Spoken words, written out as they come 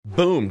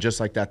Boom, just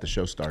like that, the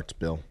show starts,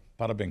 Bill.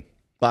 Bada bing.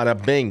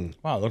 Bada bing.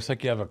 Wow, it looks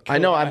like you have a... I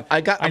know, I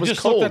was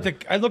cold.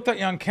 I looked at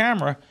you on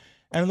camera,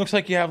 and it looks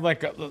like you have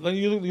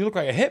you look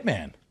like a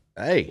hitman.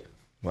 Hey,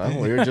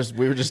 well, we were just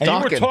and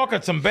talking. You were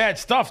talking some bad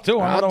stuff, too.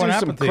 I'll do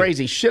some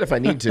crazy shit if I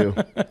need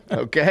to,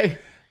 okay?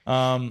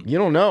 You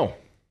don't know.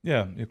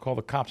 Yeah, you call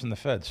the cops and the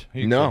feds.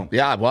 No,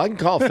 yeah, well, I can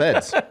call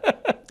feds.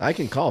 I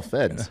can call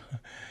feds.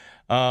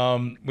 We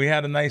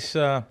had a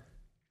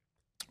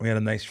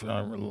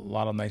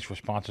lot of nice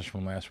responses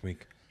from last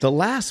week. The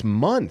last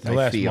month,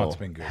 I feel, month's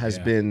been good, has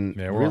been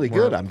really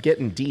good. I'm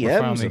getting DMs. We're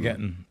finally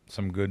getting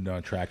some good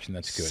traction.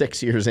 That's good.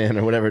 6 years in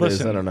or whatever it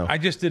is. I don't know. I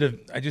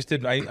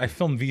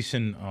filmed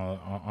VSiN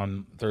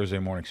on Thursday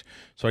mornings.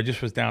 So I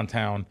just was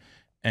downtown,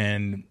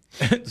 and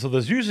so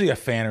there's usually a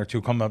fan or two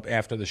come up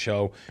after the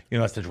show. You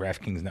know, that's the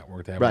DraftKings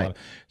network. They have a lot.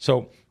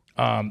 So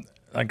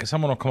like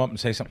someone will come up and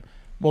say something.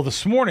 Well,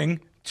 this morning,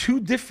 2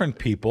 different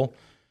people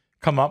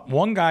come up.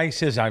 One guy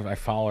says, I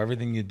follow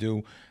everything you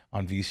do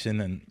on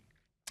VSiN, and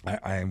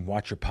I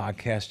watch your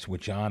podcasts with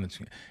John. It's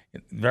a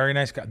very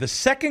nice guy. The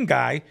second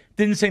guy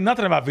didn't say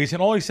nothing about VSiN.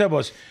 All he said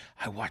was,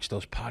 I watch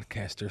those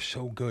podcasts. They're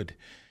so good.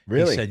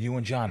 Really? He said, you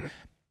and John.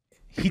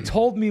 He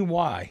told me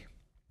why.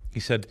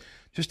 He said,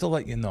 just to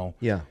let you know.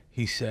 Yeah.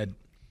 He said,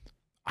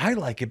 I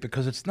like it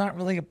because it's not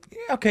really,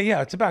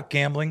 it's about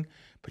gambling,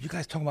 but you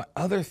guys talk about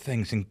other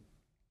things and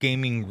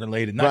gaming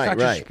related, not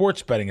just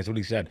sports betting is what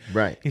he said.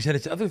 Right. He said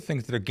it's other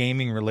things that are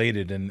gaming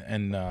related,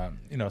 and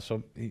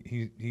so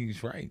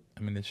he's right. I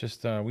mean, it's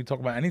just we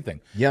talk about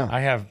anything. Yeah. I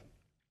have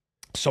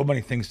so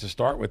many things to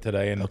start with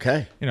today, and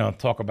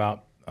talk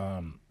about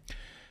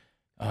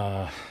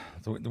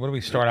what do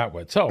we start out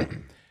with? So,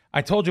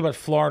 I told you about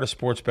Florida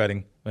sports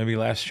betting, maybe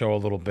last show a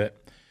little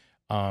bit.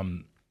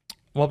 Well,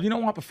 you know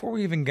what? Before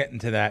we even get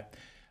into that,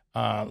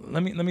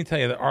 let me tell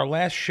you that our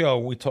last show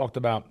we talked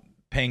about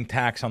paying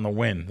tax on the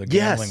win, the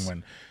gambling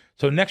win.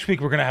 So next week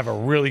we're going to have a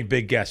really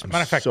big guest.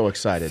 Matter of fact, so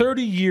excited.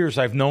 30 years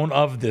I've known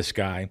of this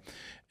guy,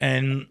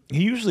 and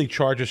he usually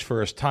charges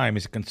for his time.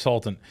 He's a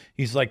consultant.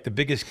 He's like the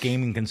biggest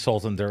gaming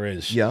consultant there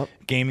is. Yep.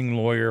 Gaming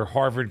lawyer,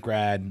 Harvard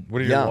grad,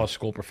 Whittier Law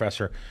School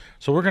professor.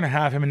 So we're going to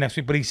have him in next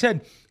week. But he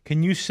said,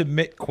 can you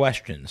submit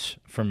questions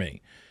for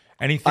me?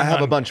 Anything I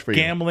have a bunch for you.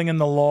 Gambling in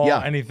the law,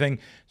 anything.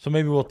 So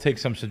maybe we'll take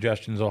some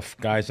suggestions off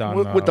guys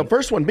on... With the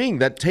first one being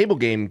that table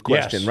game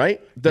question,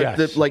 right?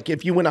 Like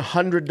if you win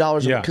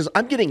 $100, because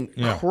I'm getting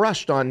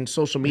crushed on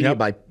social media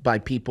by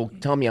people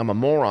telling me I'm a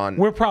moron.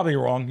 We're probably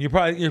wrong. You're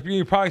probably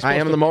supposed I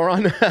am the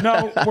moron?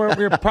 No,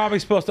 we're probably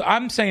supposed to...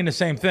 I'm saying the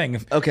same thing.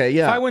 If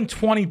I win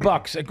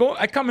 $20,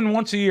 I come in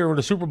once a year with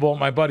a Super Bowl with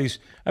my buddies,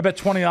 I bet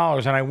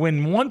 $20, and I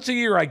win once a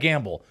year, I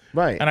gamble.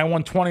 Right. And I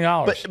won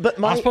 $20.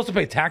 But I'm supposed to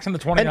pay tax on the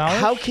 $20? And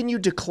how can you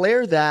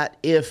declare that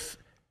if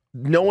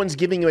no one's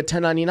giving you a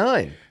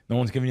 1099? No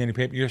one's giving you any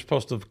paper. You're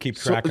supposed to keep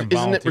track and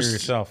volunteer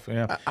yourself.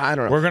 Yeah. I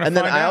don't know. We're gonna and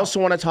then I also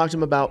want to talk to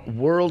him about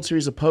World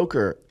Series of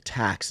Poker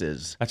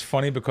taxes. That's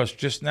funny because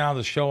just now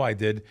the show I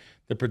did,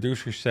 the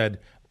producer said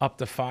up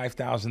to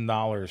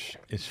 $5,000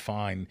 is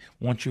fine.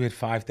 Once you hit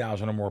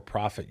 $5,000 or more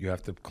profit, you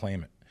have to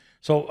claim it.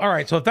 So, all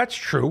right. So if that's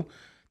true,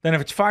 then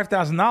if it's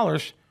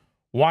 $5,000,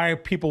 why are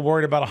people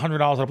worried about $100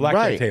 at a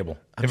blackjack table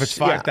if it's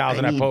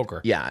 $5,000 at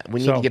poker? Yeah, we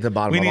need to get to the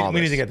bottom of all this.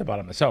 We need to get to the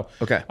bottom of it. So,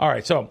 all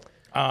right. So,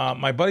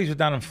 my buddies are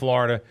down in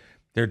Florida.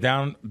 They're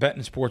down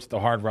betting sports at the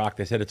Hard Rock.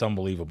 They said it's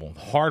unbelievable. The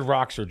Hard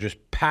Rocks are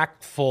just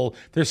packed full.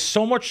 There's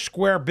so much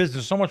square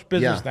business, so much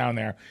business down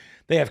there.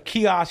 They have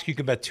kiosks. You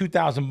can bet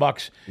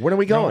 $2,000. When are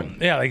we going?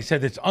 Yeah, like I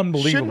said, it's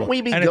unbelievable. Shouldn't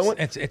we be going?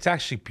 It's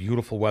actually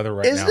beautiful weather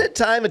right now. Isn't it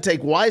time to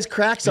take wise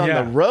cracks on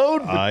the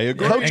road? I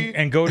agree.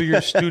 And go to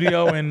your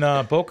studio in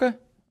Boca?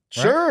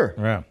 Sure.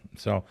 Right? Yeah.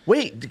 So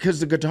wait, because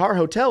the Guitar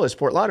Hotel is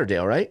Fort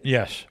Lauderdale, right?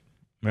 Yes.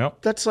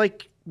 Yep. That's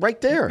like right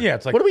there. Yeah.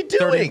 It's like what are we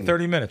doing?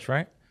 30 minutes,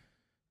 right?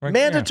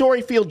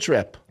 Mandatory field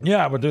trip.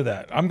 Yeah, we'll do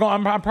that. I'm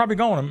probably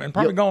going. I'm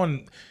probably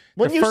going.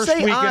 When you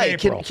say I,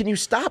 can you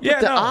stop with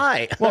the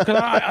I? Well, because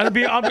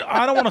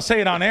I don't want to say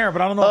it on air,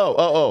 but I don't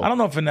know. I don't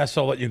know if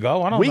Vanessa will let you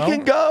go. I don't know. We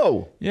can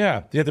go.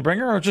 Yeah. Do you have to bring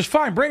her, or just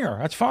fine? Bring her.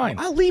 That's fine.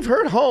 I'll leave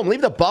her at home.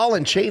 Leave the ball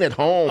and chain at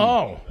home.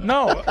 Oh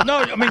no.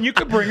 I mean, you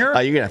could bring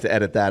her. You're gonna have to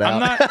edit that out. I'm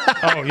not.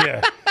 Oh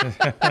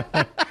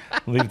yeah.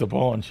 Leave the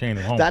ball and chain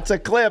at home. That's a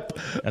clip.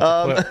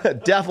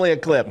 Definitely a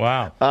clip.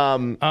 Wow.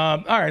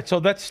 All right. So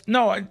that's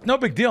no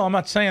big deal. I'm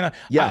not saying.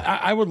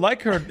 I would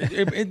like her.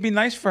 It'd be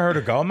nice for her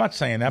to go. I'm not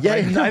saying that.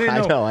 Yeah.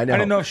 I know. I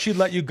didn't know if she'd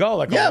let you go.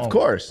 Like, of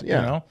course.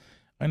 Yeah. You know,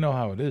 I know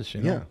how it is.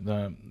 You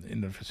know,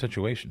 in the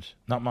situations.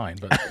 Not mine,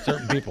 but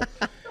certain people.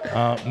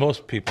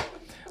 Most people.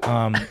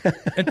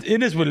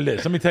 It is what it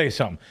is. Let me tell you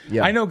something.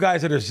 Yeah. I know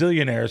guys that are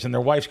zillionaires and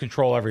their wives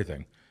control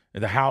everything,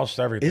 the house,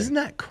 everything. Isn't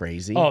that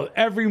crazy? Oh,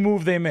 every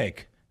move they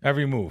make.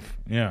 Every move,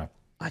 yeah.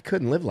 I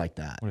couldn't live like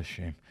that. What a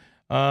shame.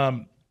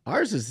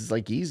 Ours is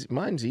like easy.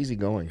 Mine's easy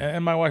going.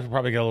 And my wife will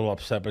probably get a little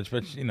upset, but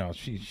you know,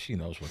 she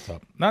knows what's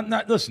up.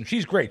 Not listen.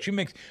 She's great.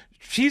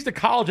 She's the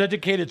college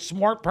educated,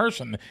 smart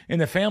person in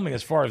the family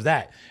as far as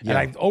that. Yeah.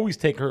 And I always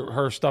take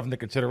her stuff into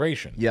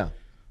consideration. Yeah.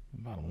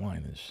 The bottom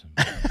line is,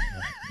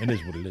 it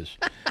is what it is.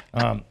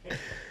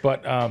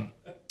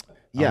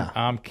 Yeah,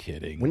 I'm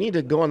kidding. We need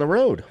to go on the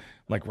road.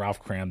 Like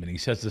Ralph Cramden, he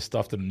says this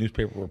stuff to the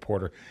newspaper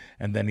reporter,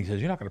 and then he says,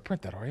 "You're not going to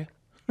print that, are you?"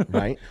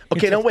 Right.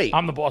 Okay. Now wait.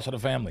 I'm the boss of the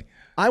family.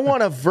 I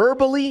want a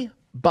verbally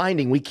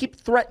binding. We keep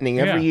threatening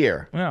every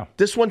year. Yeah.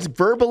 This one's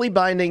verbally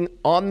binding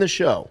on the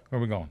show. Where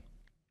are we going?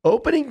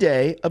 Opening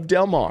day of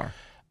Del Mar.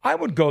 I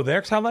would go there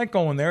because I like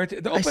going there.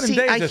 The opening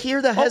I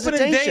hear the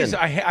hesitation. Days,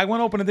 I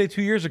went opening day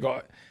 2 years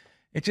ago.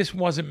 It just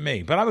wasn't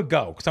me. But I would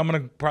go because I'm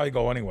going to probably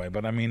go anyway.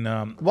 But I mean,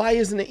 why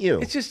isn't it you?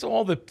 It's just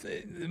all the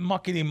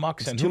muckety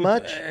mucks and too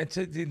much. It's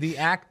the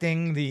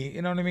acting.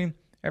 You know what I mean?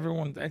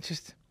 Everyone.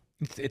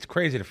 It's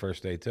crazy the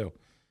first day too.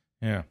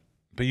 Yeah.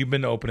 But you've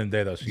been to opening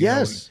day though, so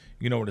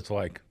you know what it's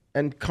like.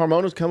 And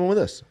Carmona's coming with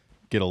us.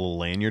 Get a little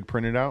lanyard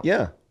printed out.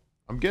 Yeah,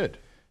 I'm good.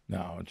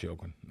 No, I'm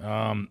joking.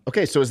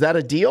 Okay, so is that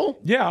a deal?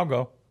 Yeah, I'll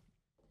go.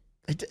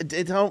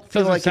 It don't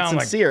feel like it's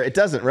sincere. It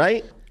doesn't,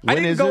 right? I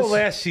didn't go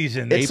last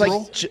season. It's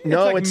April?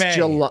 It's May.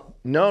 July.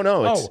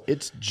 No,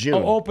 it's June.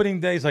 Oh, opening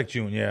day's like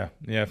June. Yeah.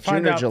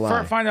 June or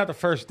July. Find out the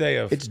first day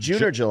of. It's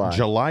June or July.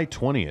 July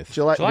 20th.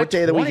 July. What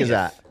day of the week is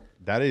that?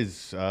 That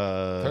is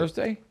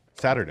Thursday.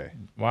 Saturday.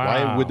 Wow.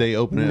 Why would they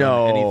open it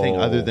on anything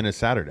other than a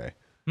Saturday?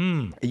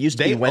 It used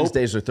to be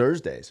Wednesdays or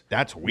Thursdays.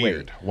 That's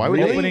weird. Wait, Why would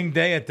they? Opening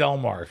day at Del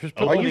Mar?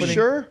 Are you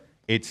sure?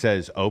 It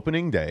says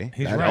opening day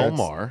at right. Del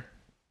Mar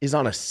is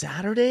on a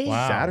Saturday.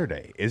 Wow.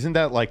 Saturday. Isn't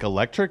that like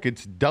electric?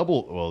 It's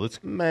double. Well,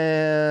 it's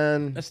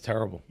man. That's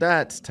terrible.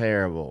 That's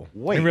terrible.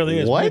 Wait, it really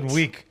is. What?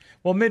 Midweek.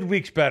 Well,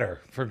 midweek's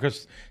better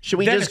because. Should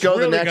we just go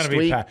really the next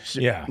week?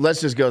 Yeah.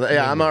 Let's just go.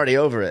 Yeah, I'm already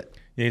over it.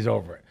 Yeah, he's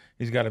over it.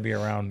 He's got to be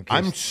around.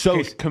 I'm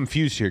so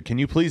confused here. Can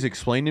you please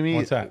explain to me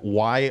What's that?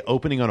 why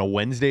opening on a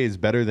Wednesday is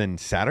better than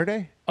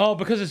Saturday? Oh,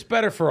 because it's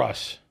better for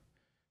us.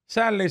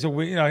 Saturday's a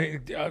week. You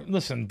know,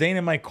 listen,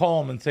 Dana might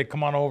call him and say,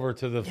 "Come on over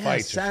to the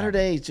fight."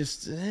 Saturday,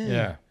 just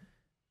yeah.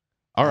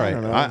 All right,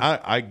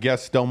 I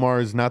guess Del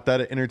Mar is not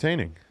that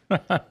entertaining.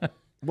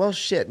 Well,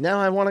 shit. Now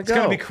I want to go. It's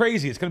gonna be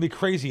crazy. It's gonna be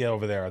crazy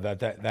over there.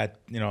 That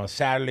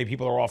Saturday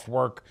people are off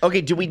work.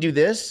 Okay, do we do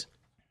this?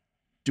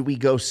 Do we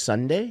go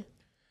Sunday?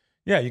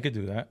 Yeah, you could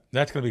do that.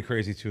 That's gonna be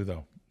crazy too,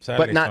 though.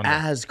 Saturday, but not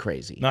Sunday. as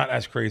crazy. Not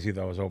as crazy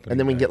though as opening. And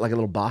then we can get like a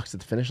little box at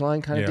the finish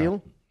line kind of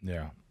deal.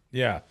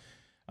 Yeah.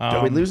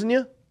 Are we losing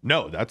you?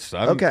 No,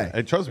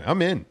 okay. Trust me,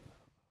 I'm in.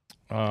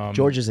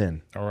 George is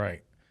in. All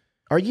right.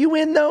 Are you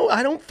in though?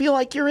 I don't feel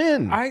like you're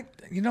in.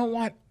 You know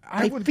what?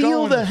 I would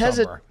feel go the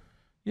hesitation.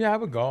 Yeah, I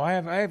would go. I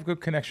have good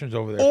connections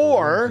over there.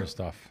 Or and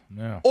stuff.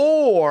 Yeah.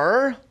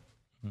 Or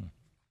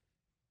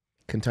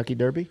Kentucky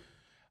Derby.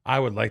 I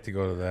would like to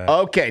go to that.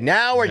 Okay,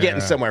 now we're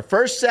getting somewhere.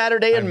 First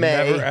Saturday in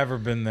May. Never ever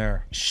been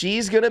there.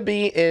 She's gonna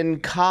be in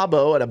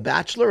Cabo at a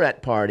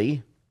bachelorette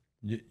party.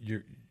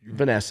 You're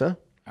Vanessa.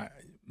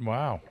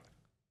 Wow.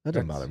 That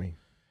doesn't bother me.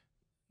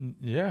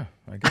 Yeah,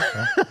 I guess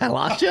so. I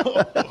lost you.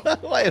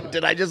 Wait,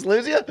 did I just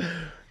lose you?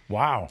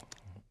 Wow.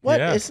 What?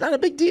 Yeah. It's not a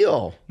big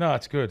deal. No,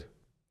 it's good.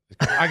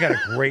 I got a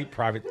great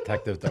private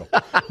detective, though.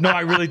 No,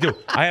 I really do.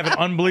 I have an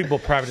unbelievable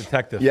private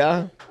detective.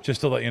 Yeah?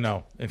 Just to let you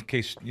know, in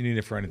case you need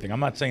it for anything. I'm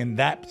not saying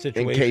that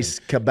situation. In case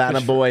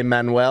Cabana Boy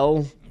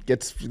Manuel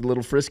gets a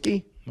little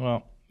frisky?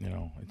 Well,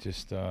 it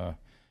just,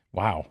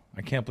 wow.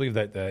 I can't believe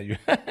that you...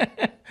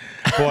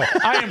 Boy,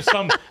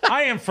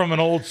 I am from an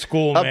old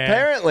school, man.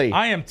 Apparently.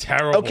 I am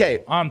terrible.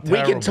 Okay, I'm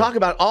terrible. We can talk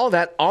about all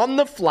that on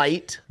the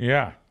flight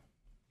to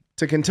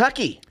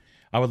Kentucky.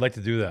 I would like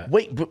to do that.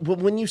 Wait, but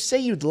when you say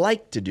you'd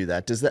like to do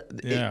that, does that...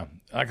 Yeah.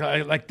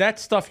 Like that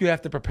stuff you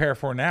have to prepare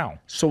for now.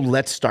 So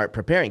let's start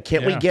preparing.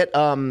 Can't we get...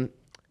 oh,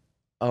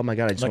 my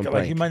God, I just went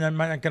blank. You might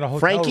not get a hotel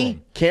Frankie?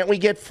 room. Can't we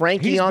get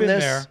Frankie on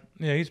this? There.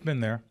 Yeah, he's been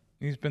there.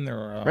 He's been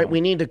there. Right,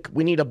 we need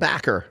a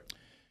backer.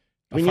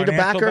 We need a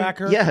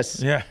backer?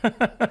 Yes. Yeah.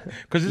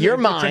 Because you're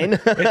mine.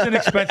 It's an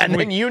expensive and week.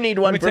 then you need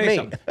one for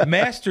me.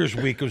 Masters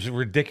Week was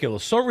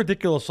ridiculous. So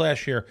ridiculous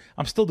last year.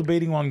 I'm still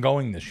debating on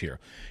going this year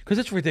because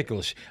it's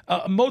ridiculous.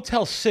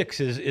 Motel 6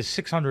 is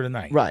 $600 a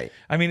night. Right.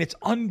 I mean, it's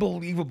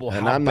unbelievable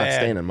and how I'm not bad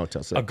staying in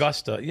Motel 6.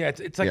 Augusta. Yeah,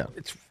 it's like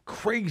it's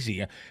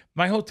crazy.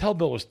 My hotel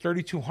bill was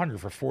 $3,200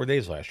 for 4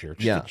 days last year.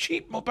 Just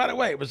cheap. By the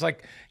way, it was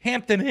like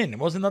Hampton Inn. It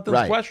wasn't nothing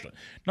special.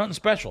 Nothing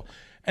special.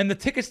 And the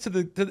tickets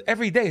to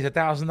every day is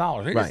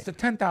 $1,000. It's a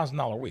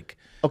 $10,000 a week.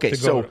 Okay,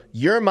 so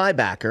you're my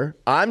backer.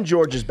 I'm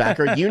George's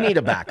backer. You need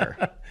a backer.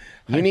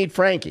 You need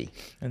Frankie.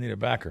 I need a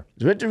backer.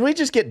 Did we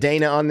just get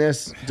Dana on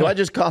this? Do I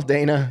just call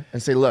Dana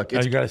and say, look,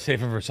 you got to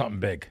save him for something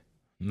big?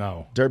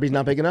 No. Derby's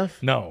not big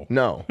enough? No.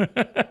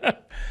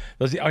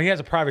 He has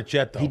a private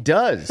jet, though. He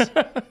does.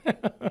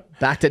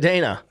 Back to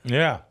Dana.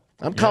 Yeah.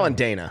 I'm calling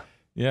Dana.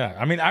 Yeah.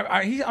 I mean,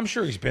 I'm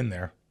sure he's been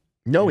there.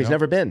 No, he's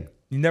never been.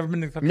 You've never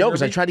been to Kentucky No, because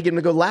Derby? I tried to get him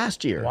to go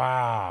last year.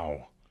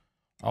 Wow.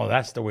 Oh,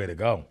 that's the way to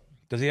go.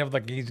 Does he have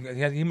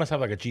he must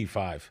have like a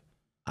G5.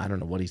 I don't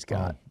know what he's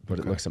got, but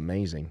it looks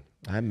amazing.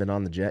 I haven't been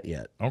on the jet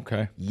yet.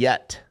 Okay.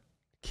 Yet.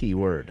 Key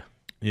word.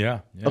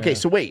 Yeah. Okay,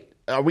 so wait.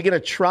 Are we going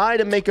to try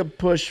to make a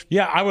push?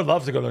 Yeah, I would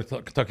love to go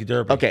to Kentucky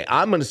Derby. Okay,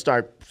 I'm going to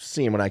start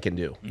seeing what I can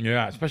do.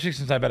 Yeah, especially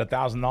since I bet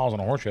 $1,000 on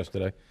a horse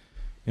yesterday.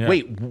 Yeah.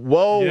 Wait,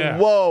 whoa. Yeah.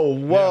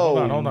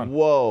 Hold on.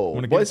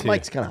 Whoa. Boy, this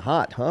mic's kind of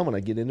hot, huh? When I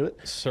get into it.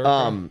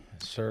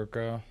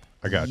 Circa.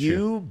 I got you.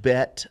 You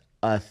bet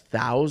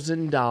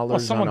 $1,000 Well,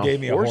 someone on gave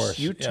me a horse.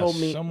 You Yes, told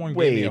me. someone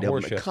Wait gave me a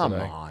horse come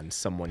yesterday. on.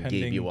 Someone gave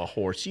Pending- you a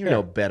horse. You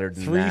know better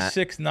than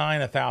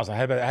 369 1,000. I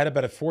had to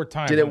bet it 4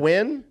 times. Did it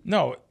win?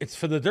 No, it's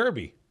for the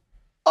Derby.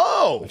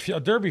 Oh, A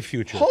Derby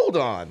future. hold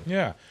on.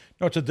 Yeah.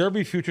 No, it's a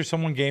Derby future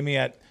someone gave me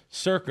at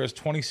Circus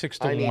 26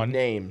 to I 1. need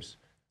names.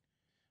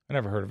 I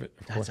never heard of it.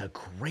 That's a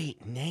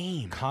great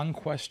name.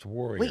 Conquest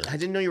Warrior. Wait, I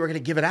didn't know you were going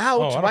to give it out.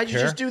 Oh, I don't Why'd you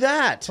care. just do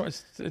that?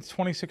 It's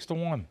 26 to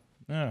 1.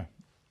 Yeah.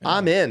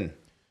 I'm in.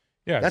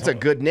 Yeah. That's a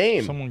good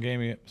name. Someone gave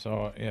me it.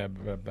 So, yeah,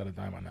 bet a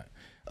dime on that.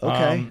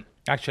 Okay.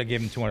 Actually, I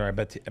gave him 200. I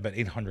bet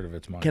 800 of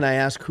it's mine. Can I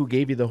ask who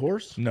gave you the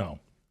horse? No.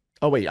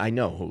 Oh, wait, I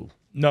know who.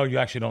 No, you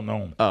actually don't know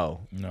him.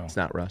 Oh, No. it's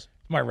not Russ.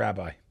 It's my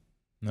rabbi.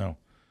 No.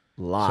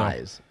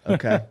 Lies.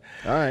 Okay.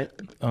 All right.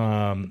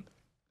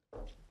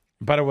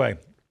 By the way,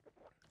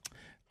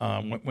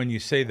 when you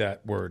say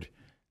that word,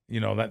 you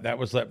know that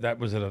was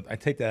I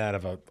take that out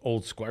of an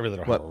old school. I really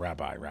don't have a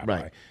rabbi,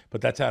 Right. but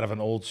that's out of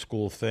an old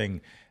school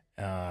thing.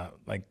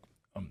 Like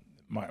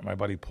my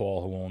buddy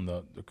Paul, who owned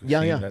the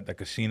casino, the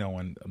casino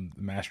and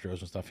the Mastros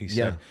and stuff. He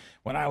said,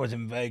 when I was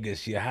in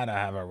Vegas, you had to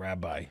have a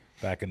rabbi.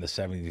 Back in the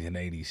 70s and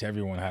 80s,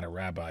 everyone had a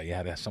rabbi. You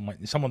had to have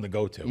someone to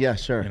go to. Yeah,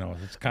 sure. You know,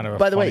 it's kind of.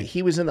 By the way,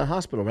 he was in the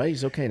hospital, right?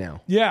 He's okay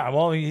now. Yeah,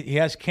 well, he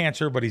has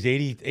cancer, but he's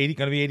 80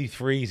 going to be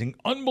 83. He's in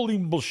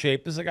unbelievable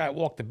shape. This is a guy that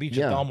walked the beach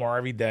at Delmar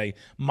every day,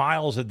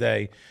 miles a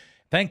day.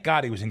 Thank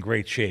God he was in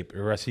great shape,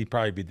 or else he'd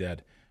probably be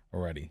dead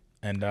already.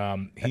 And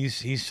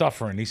he's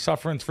suffering. He's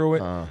suffering through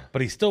it,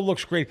 but he still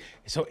looks great.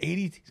 So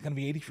he's going to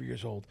be 83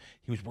 years old.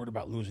 He was worried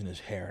about losing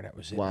his hair. That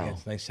was it. Wow. He had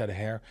a nice set of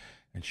hair.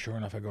 And sure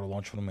enough, I go to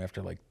lunch with him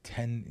after like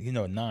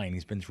 9.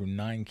 He's been through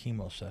 9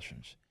 chemo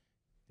sessions.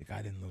 The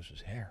guy didn't lose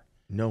his hair.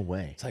 No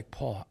way. It's like,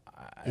 Paul,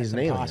 He's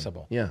it's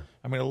impossible. Yeah.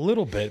 I mean, a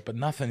little bit, but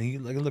nothing. He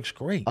looks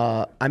great.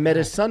 I met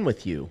his son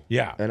with you.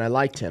 Yeah. And I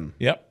liked him.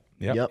 Yep.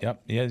 Yeah,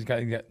 he's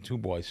got 2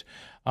 boys.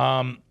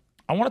 I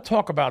want to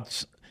talk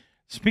about,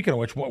 speaking of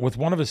which, with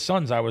one of his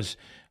sons, I was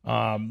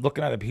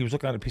looking at it. He was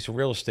looking at a piece of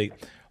real estate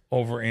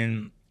over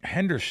in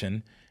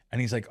Henderson. And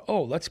he's like,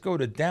 oh, let's go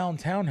to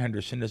downtown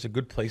Henderson. There's a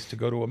good place to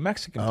go to a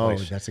Mexican place.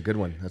 Oh, that's a good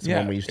one. That's the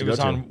one we used to go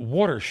to. It was on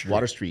Water Street.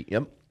 Water Street,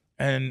 yep.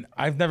 And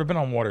I've never been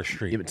on Water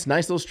Street. It's a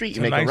nice little street.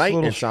 You It's make a right,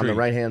 it's street. on the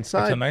right-hand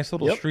side. It's a nice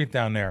little street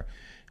down there.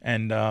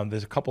 And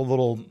there's a couple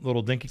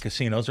little dinky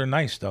casinos. They're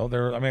nice, though.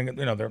 They're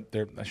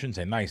I shouldn't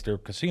say nice. They're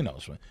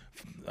casinos.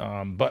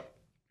 But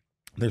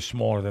they're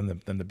smaller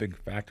than the big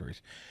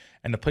factories.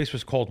 And the place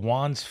was called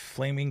Juan's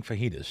Flaming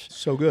Fajitas.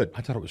 So good.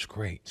 I thought it was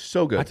great.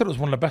 So good. I thought it was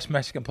one of the best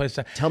Mexican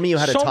places. Tell me you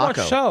had a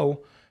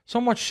taco.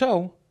 So much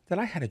so that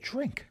I had a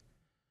drink.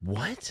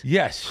 What?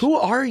 Yes. Who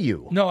are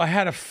you? No, I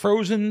had a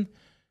frozen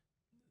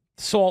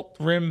salt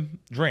rim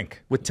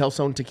drink. With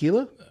Telson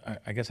tequila?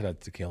 I guess it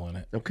had tequila in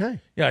it. Okay.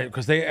 Yeah,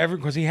 because he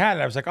had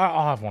it. I was like,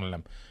 I'll have one of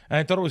them. And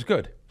I thought it was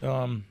good.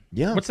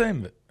 Yeah. What's the name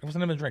of it? What's the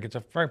name of the drink? It's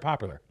very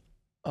popular.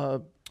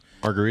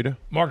 Margarita.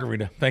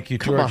 Thank you,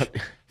 George.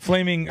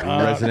 Flaming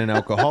resident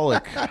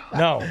alcoholic.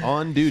 No.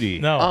 On duty.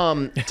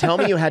 No. Tell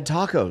me you had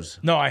tacos.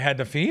 No, I had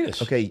the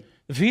fajitas. Okay.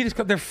 The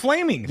fajitas, they're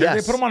flaming. Yes.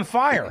 They put them on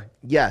fire.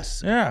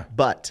 Yes. Yeah.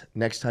 But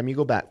next time you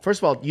go back, first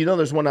of all, you know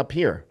there's one up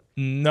here.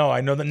 No,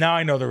 I know that now.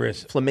 I know there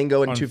is.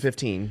 Flamingo and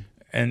 215.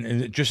 And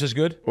is it just as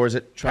good? Or is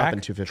it Trop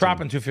and 215?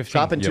 Trop and 215.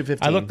 Trop and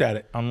 215. I looked at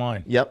it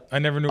online. Yep. I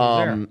never knew it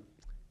was there.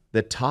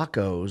 The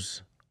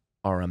tacos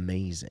are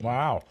amazing.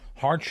 Wow.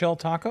 Hard shell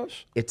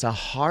tacos? It's a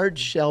hard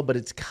shell, but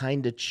it's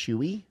kind of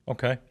chewy.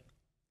 Okay.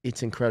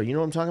 It's incredible. You know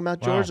what I'm talking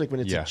about, George? Wow. Like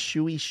when it's a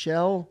chewy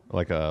shell.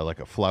 Like a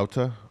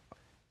flauta.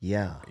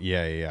 Yeah.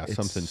 Yeah. It's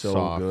Something so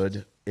soft.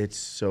 good. It's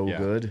so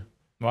good.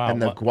 Wow.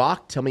 And the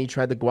guac, tell me you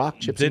tried the guac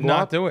chips Did and guac?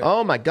 not do it.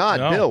 Oh, my God,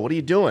 No. Bill, what are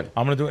you doing?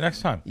 I'm going to do it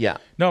next time. Yeah.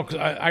 No, because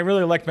I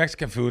really like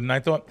Mexican food, and I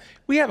thought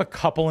we have a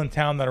couple in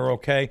town that are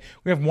okay.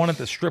 We have one at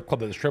the strip club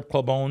that the strip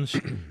club owns.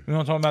 You know what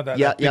I'm talking about?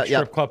 That big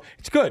strip club.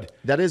 It's good.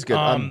 That is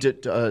good.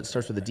 It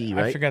starts with a D,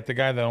 right? I forget the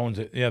guy that owns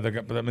it. Yeah,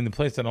 but I mean the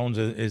place that owns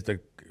it is the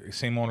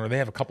same owner. They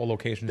have a couple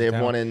locations. They in have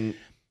town. one in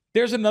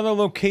There's another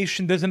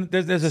location. There's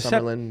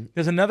Summerlin.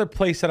 there's another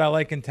place that I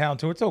like in town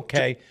too. It's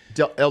okay.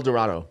 El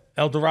Dorado.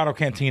 El Dorado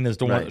Canteen is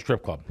the one at the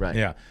strip club. Right.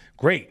 Yeah.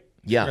 Great.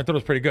 Yeah. I thought it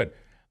was pretty good.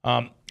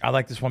 I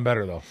like this one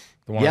better though.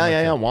 The one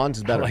Yeah. Juan's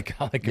is better. I like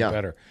it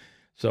better.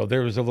 So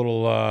there was a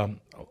little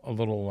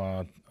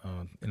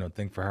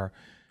thing for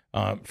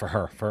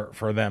her,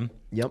 for them.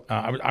 Yep.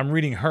 I'm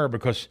reading her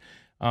because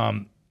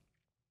I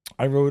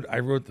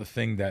wrote the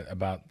thing that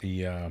about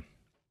the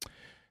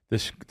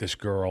this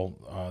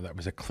girl that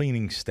was a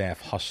cleaning staff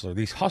hustler.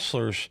 These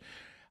hustlers,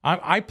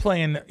 I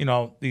play in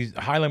these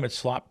high limit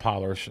slot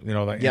parlors,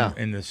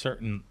 in the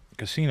certain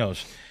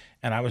casinos,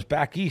 and I was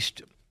back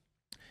east,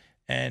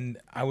 and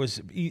I was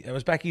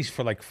back east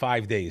for like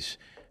 5 days,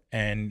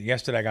 and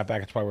yesterday I got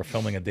back. That's why we're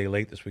filming a day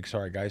late this week.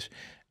 Sorry guys.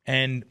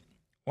 And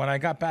when I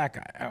got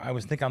back, I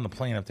was thinking on the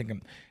plane. I'm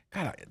thinking,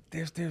 God,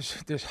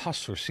 there's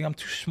hustlers. See, I'm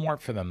too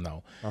smart for them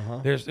though.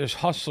 There's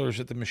hustlers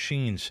at the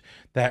machines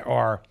that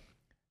are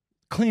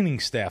cleaning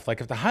staff.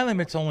 Like if the high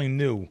limit's only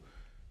new,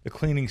 the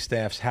cleaning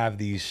staffs have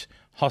these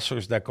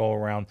hustlers that go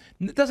around.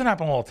 It doesn't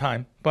happen all the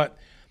time, but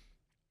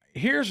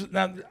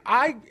now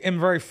I am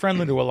very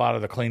friendly to a lot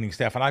of the cleaning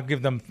staff, and I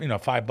give them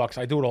 $5.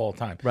 I do it all the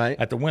time. Right.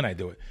 At the Win, I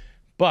do it.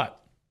 But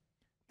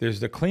there's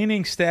the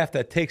cleaning staff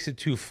that takes it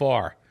too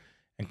far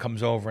and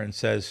comes over and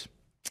says,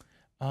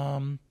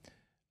 hi,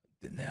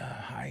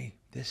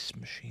 this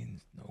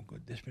machine's no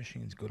good. This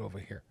machine's good over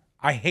here.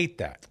 I hate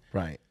that.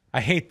 Right.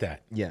 I hate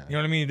that. Yeah. You know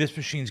what I mean? This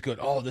machine's good.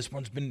 Oh, this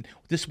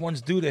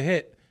one's due to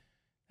hit.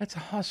 That's a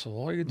hustle.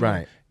 All you're doing.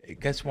 Right.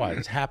 Guess what?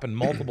 It's happened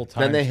multiple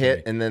times. Then they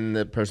hit, and then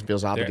the person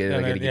feels obligated.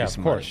 They got to give you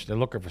some money. Of course. They're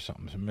looking for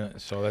something.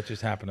 So that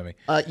just happened to me.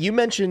 You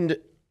mentioned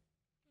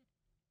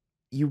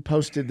you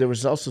posted there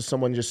was also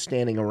someone just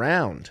standing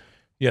around.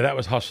 Yeah, that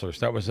was hustlers.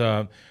 That was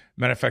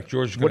matter of fact,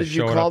 George is going to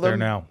show it up there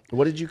now.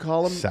 What did you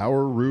call them?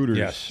 Sour rooters.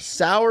 Yes.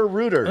 Sour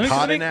rooters.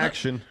 Hot in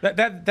action.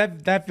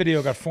 That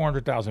video got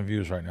 400,000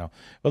 views right now.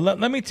 But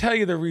let me tell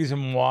you the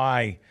reason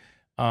why.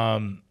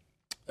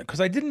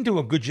 Because I didn't do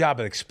a good job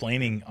at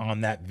explaining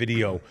on that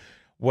video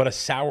what a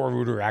sour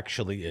rooter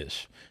actually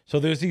is. So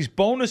there's these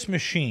bonus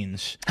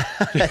machines.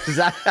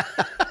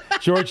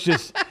 George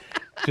just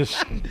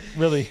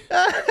really.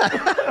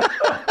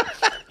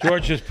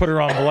 George just put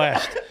her on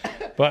blast.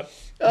 But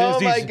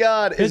my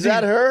God, is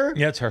that her?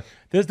 Yeah, it's her.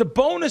 There's the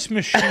bonus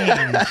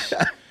machines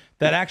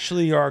that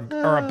actually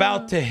are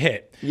about to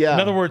hit. Yeah. In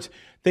other words,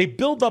 they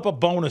build up a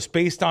bonus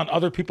based on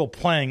other people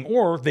playing,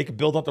 or they could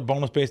build up the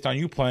bonus based on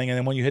you playing, and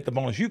then when you hit the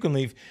bonus, you can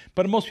leave.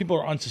 But most people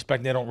are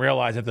unsuspecting. They don't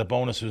realize that the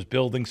bonus is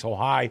building so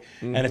high,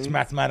 and it's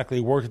mathematically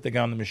worth it to get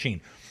on the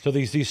machine. So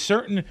these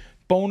certain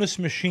bonus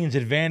machines,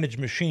 advantage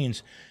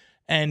machines,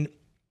 and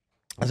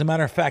as a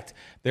matter of fact,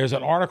 there's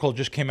an article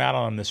just came out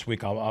on them this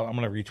week. I'm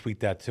going to retweet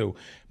that too.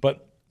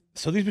 But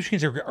so these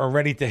machines are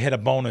ready to hit a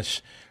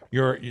bonus.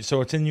 So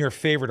it's in your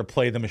favor to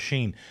play the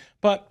machine.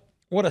 But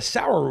what a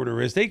sour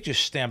rooter is, they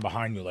just stand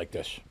behind you like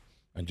this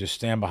and just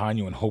stand behind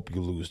you and hope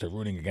you lose. They're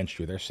rooting against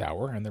you. They're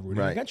sour and they're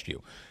rooting against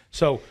you.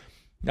 So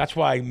that's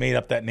why I made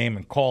up that name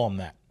and call them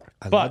that.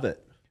 I love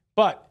it.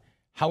 But,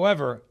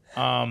 however,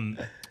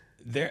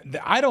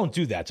 I don't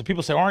do that. So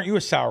people say, aren't you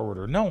a sour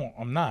rooter? No,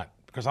 I'm not.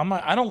 Because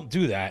I don't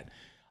do that.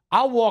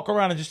 I'll walk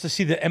around just to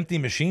see the empty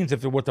machines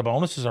if they're what the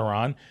bonuses are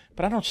on,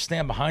 but I don't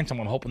stand behind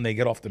someone hoping they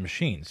get off the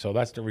machine. So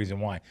that's the reason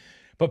why.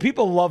 But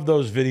people love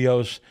those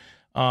videos.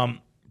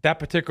 That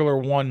particular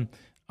one,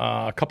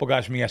 a couple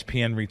guys from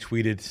ESPN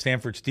retweeted.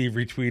 Stanford Steve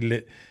retweeted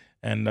it,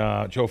 and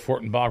Joe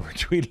Fortenbaugh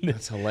retweeted it.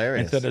 That's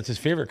hilarious. And said it's his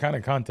favorite kind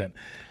of content.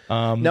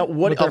 Now,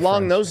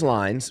 along those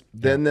lines,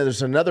 then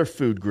there's another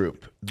food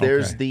group.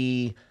 There's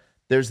the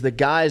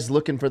guys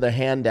looking for the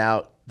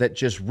handout that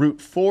just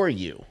root for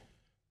you.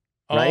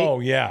 Right? Oh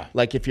yeah,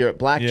 like if you're at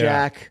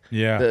blackjack,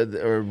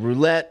 or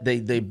roulette,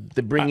 they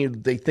bring you.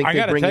 They think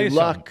they bring you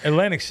luck. Something.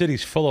 Atlantic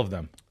City's full of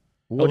them.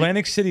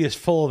 Atlantic City is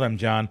full of them,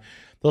 John.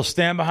 They'll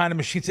stand behind a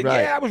machine and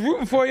say, yeah, I was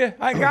rooting for you.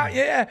 I got you.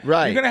 Yeah.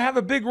 Right. You're going to have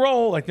a big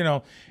role. Right.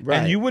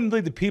 And you wouldn't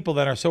believe the people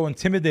that are so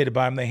intimidated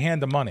by them, they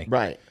hand the money.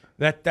 Right.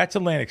 That's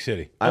Atlantic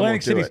City.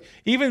 Atlantic City's,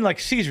 even like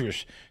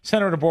Caesars,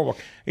 center of the Boardwalk.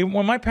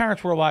 When my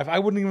parents were alive, I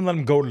wouldn't even let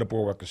them go to the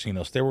Boardwalk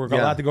casinos. They were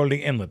allowed to go to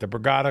the Inlet, the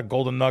Borgata,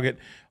 Golden Nugget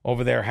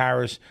over there,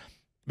 Harris.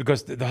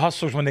 Because the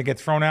hustlers, when they get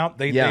thrown out,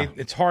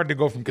 it's hard to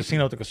go from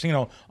casino to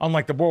casino.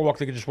 Unlike the Boardwalk,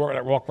 they can just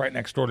walk right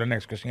next door to the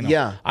next casino.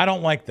 Yeah. I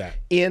don't like that.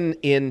 In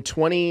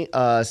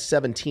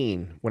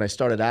 2017, when I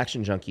started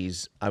Action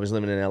Junkies, I was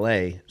living in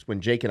L.A. When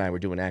Jake and I were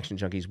doing Action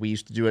Junkies, we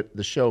used to do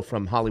the show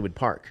from Hollywood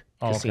Park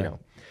Casino. Okay.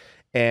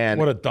 And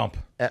what a dump.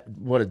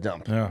 What a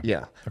dump.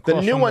 Yeah. Across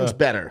the new one's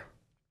better.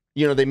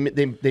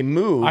 They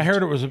moved. I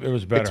heard it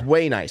was better. It's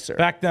way nicer.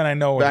 Back then, I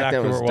know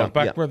exactly where it was.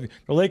 Back where the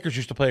Lakers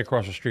used to play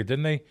across the street,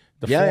 didn't they?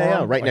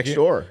 Right next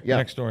door. Yeah,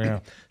 next door. Yeah.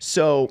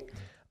 So,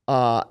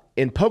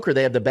 in poker,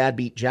 they have the bad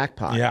beat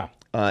jackpot. Yeah.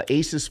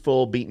 Ace is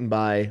full, beaten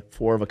by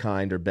 4 of a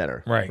kind or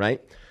better. Right.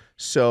 Right.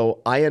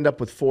 So I end up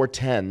with 4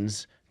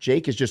 10s.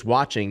 Jake is just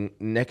watching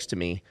next to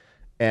me,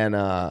 and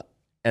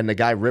the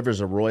guy rivers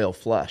a royal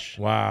flush.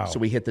 Wow. So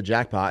we hit the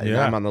jackpot, and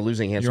I'm on the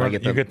losing hand, so I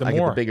get the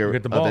bigger you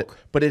get the bulk. of it.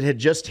 But it had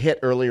just hit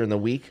earlier in the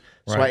week,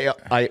 so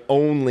I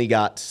only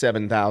got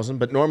 7,000,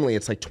 but normally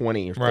it's like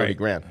 20 or 30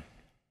 grand.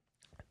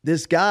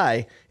 This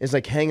guy is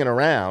like hanging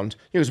around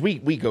because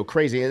we go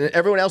crazy, and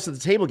everyone else at the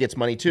table gets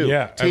money too.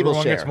 Yeah, table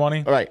everyone share. gets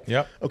money. All right.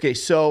 Yep. Okay,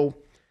 so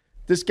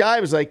this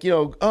guy was like,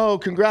 oh,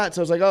 congrats.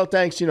 I was like, oh,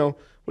 thanks,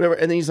 whatever.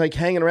 And then he's like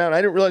hanging around.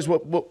 I didn't realize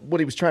what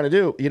he was trying to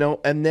do,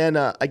 And then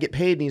I get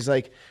paid, and he's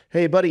like,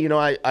 hey, buddy,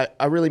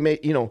 I really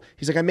made,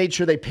 he's like, I made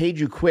sure they paid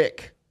you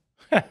quick.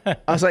 I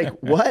was like,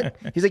 what?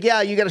 He's like,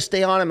 yeah, you got to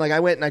stay on him. Like I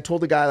went and I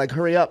told the guy, like,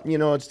 hurry up,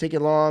 it's taking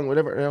long,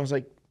 whatever. And I was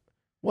like,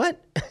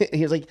 what?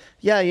 He was like,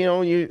 yeah,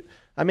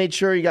 I made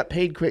sure you got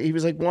paid quick. He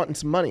was like wanting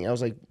some money. I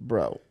was like,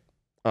 bro.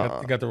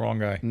 You got the wrong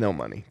guy. No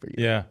money for you.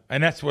 Yeah.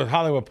 And that's what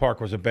Hollywood Park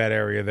was a bad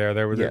area there.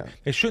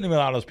 They shouldn't have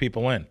allowed those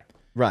people in.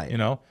 Right.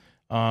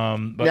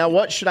 But now,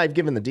 what should I have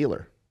given the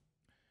dealer?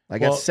 I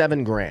got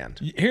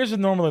 $7,000. Here's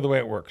normally the way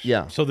it works.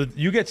 Yeah. So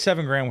you get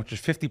 $7,000, which is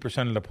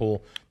 50% of the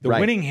pool. The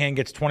winning hand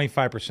gets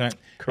 25%.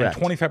 Correct.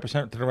 And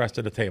 25% to the rest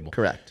of the table.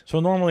 Correct. So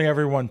normally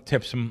everyone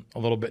tips him a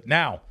little bit.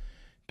 Now,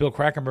 Bill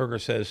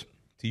Krackenberger says,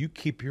 do you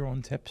keep your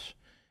own tips?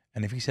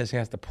 And if he says he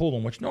has to pool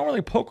them, which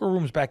normally poker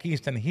rooms back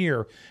east and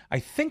here, I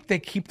think they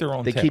keep their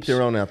own tips. They keep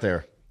their own out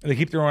there. They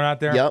keep their own out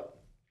there? Yep.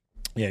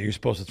 Yeah, you're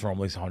supposed to throw them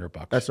at least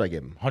 $100. That's what I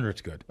give him.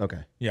 100's good. Okay.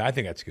 Yeah, I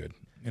think that's good.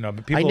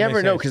 But I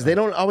never know because they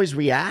don't always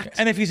react.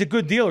 And if he's a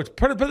good dealer,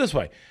 put it this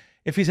way: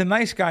 if he's a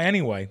nice guy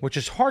anyway, which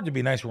is hard to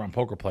be nice around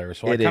poker players,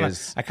 so I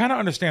kind of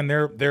understand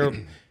their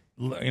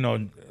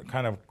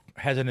kind of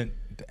hesitant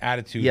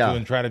attitude too,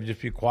 and try to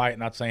just be quiet,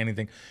 not say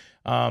anything.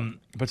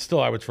 But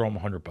still, I would throw him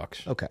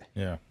 $100. Okay.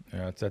 Yeah,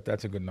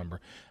 that's a good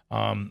number.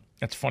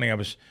 That's funny. I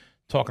was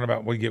talking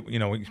about what you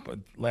get,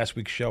 last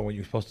week's show when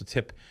you're supposed to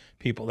tip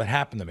people. That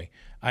happened to me.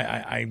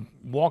 I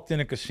walked in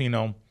a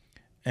casino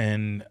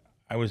and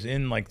I was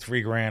in like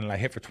 $3,000 and I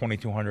hit for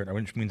 $2,200,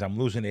 which means I'm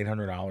losing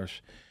 $800.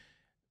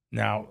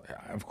 Now,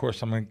 of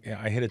course,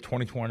 I hit a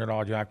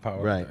 $2,200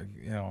 jackpot. Right.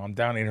 I'm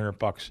down $800,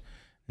 and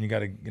you got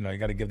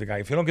to give the guy.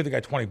 If you don't give the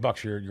guy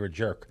 $20, you're a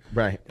jerk.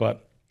 Right.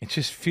 But it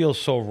just feels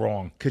so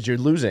wrong because you're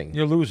losing.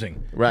 You're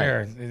losing.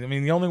 Right. I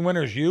mean, the only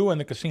winner is you and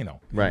the casino.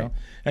 Right.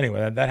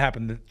 Anyway, that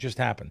happened. It just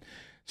happened.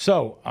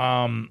 So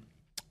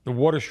the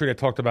Water Street, I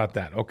talked about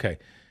that. Okay.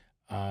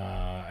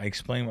 I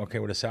explained,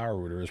 what a sour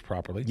rooter is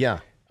properly. Yeah.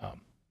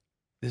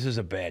 This is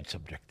a bad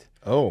subject.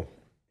 Oh.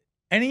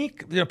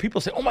 People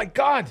say, oh, my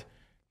God,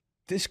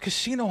 this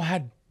casino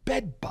had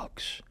bed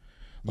bugs.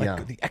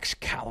 Like the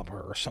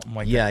Excalibur or something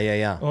like that.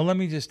 Yeah. Well, let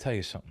me just tell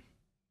you something,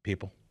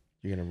 people.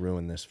 You're going to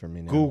ruin this for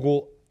me now.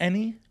 Google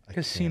any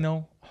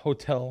casino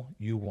hotel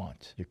you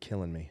want. You're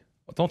killing me.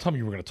 Don't tell me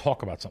you were going to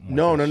talk about something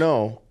like this.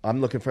 No.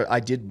 I'm looking for... I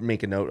did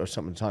make a note of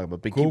something to talk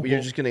about. But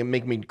you're just going to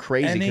make me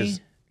crazy. Any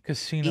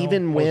casino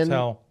even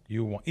hotel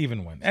you want.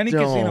 Even win. Any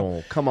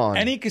casino. Come on.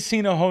 Any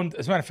casino...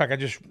 As a matter of fact, I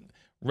just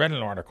read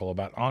an article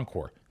about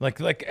Encore.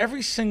 Like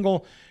every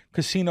single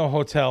casino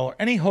hotel,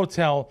 any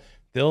hotel,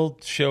 they'll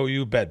show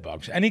you bed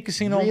bugs. Any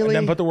casino, really? And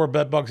then put the word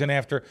bed bugs in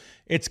after.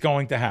 It's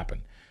going to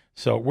happen.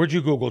 So where'd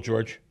you Google,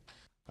 George?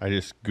 I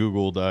just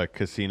Googled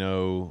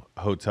casino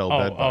hotel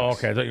bed bugs. Oh,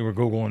 okay. I thought you were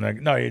Googling that.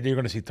 No, you're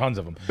going to see tons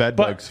of them. Bed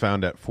bugs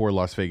found at 4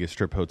 Las Vegas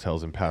Strip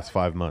hotels in past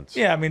 5 months.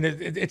 Yeah, I mean,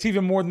 it's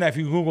even more than that if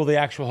you Google the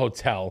actual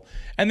hotel.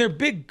 And they're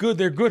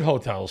they're good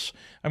hotels.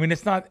 I mean,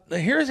 it's not,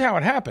 here's how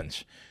it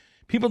happens.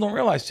 People don't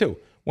realize, too.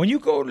 When you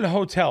go to the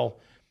hotel,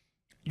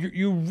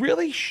 you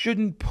really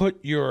shouldn't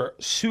put your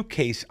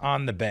suitcase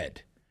on the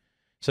bed.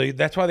 So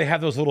that's why they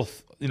have those little,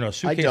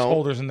 suitcase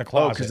holders in the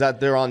closet. Oh, because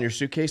they're on your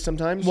suitcase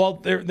sometimes. Well,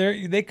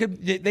 they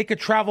could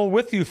travel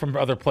with you from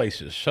other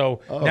places.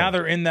 So now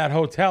they're in that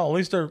hotel. At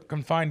least they're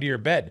confined to your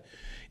bed.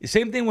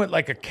 Same thing with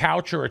like a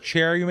couch or a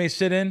chair you may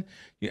sit in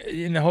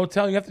the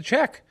hotel. You have to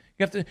check.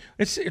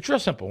 It's real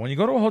simple. When you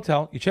go to a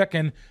hotel, you check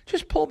in.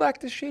 Just pull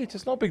back the sheets.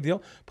 It's no big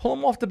deal. Pull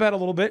them off the bed a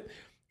little bit.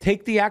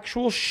 Take the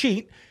actual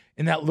sheet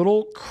in that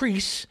little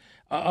crease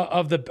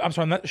not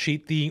the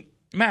sheet, the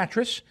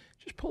mattress.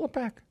 Just pull it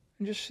back.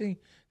 And just see.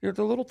 They're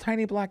the little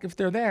tiny black, if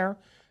they're there.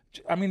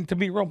 I mean, to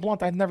be real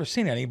blunt, I've never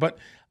seen any, but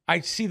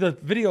I see the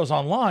videos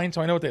online,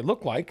 so I know what they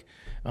look like.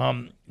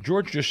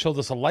 George just showed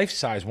us a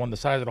life-size one, the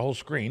size of the whole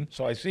screen,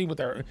 so I see what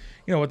they're,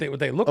 what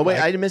they look like. Oh,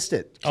 wait, I missed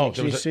it. Can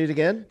you see it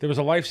again? There was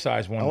a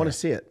life-size one. I want to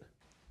see it.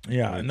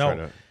 Yeah,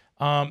 no.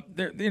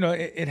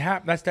 It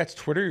happened. That's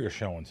Twitter you're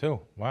showing,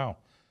 too. Wow.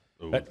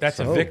 That's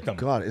a victim.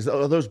 God,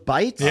 are those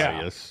bites?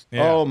 Yeah. Yes.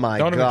 Yeah. Oh, my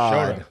Don't God.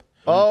 Even show them.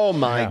 Oh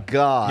my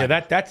God!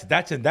 Yeah,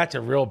 that's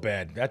a real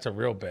bad. That's a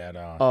real bad.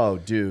 Oh,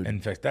 dude. In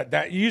fact,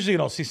 that usually you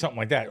don't see something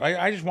like that.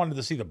 I just wanted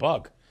to see the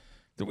bug.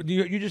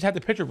 You just had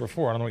the picture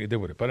before. I don't know what you did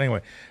with it, but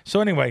anyway.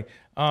 So anyway,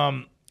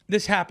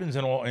 this happens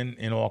in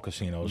all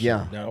casinos.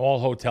 Yeah. All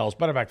hotels.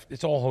 But in fact,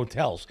 it's all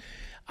hotels.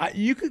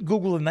 You could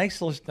Google the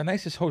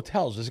nicest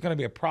hotels. There's going to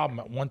be a problem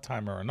at one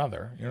time or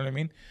another. You know what I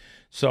mean?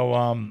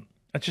 So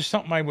that's just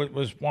something I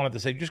wanted to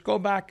say. Just go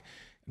back.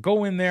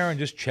 Go in there and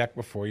just check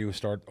before you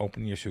start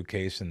opening your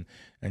suitcase and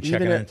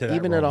checking into that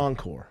even room. At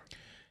Encore.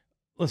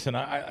 Listen,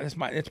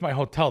 it's my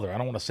hotel there. I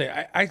don't want to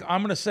say.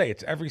 I'm going to say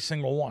it's every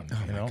single one.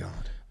 Oh my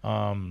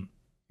God.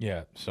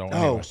 Yeah. So.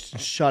 Oh, anyway.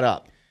 Shut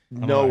up!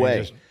 No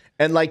way.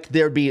 And like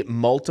there'd be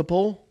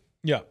multiple.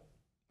 Yeah.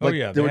 Like,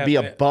 yeah. There would be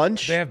a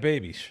bunch. They have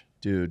babies,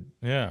 dude.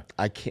 Yeah.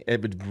 I can't.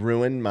 It would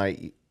ruin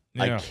my.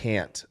 Yeah. I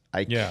can't.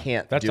 I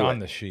can't. That's do on it.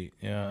 the sheet.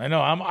 Yeah, I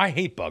know. I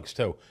hate bugs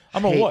too.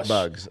 I'm hate a wuss.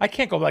 Bugs. I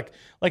can't go like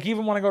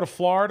even when I go to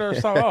Florida or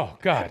something. Oh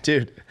God,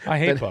 dude, I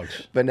hate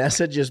bugs.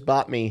 Vanessa just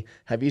bought me.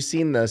 Have you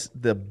seen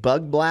the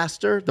bug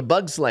blaster, the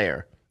bug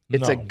slayer?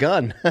 It's a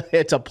gun.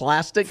 It's a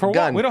plastic For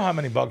gun. What? We don't have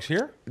many bugs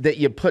here. That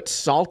you put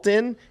salt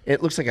in.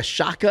 It looks like a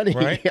shotgun.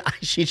 Right.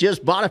 She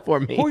just bought it for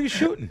me. Who are you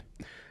shooting?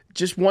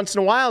 Just once in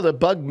a while, the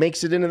bug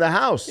makes it into the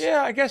house.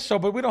 Yeah, I guess so.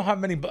 But we don't have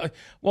many bugs.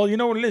 Well, you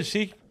know what it is.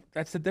 See,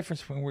 that's the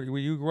difference between where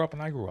you grew up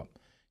and I grew up.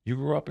 You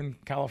grew up in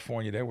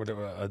California there with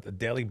a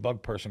daily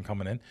bug person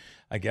coming in,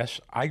 I guess.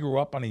 I grew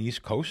up on the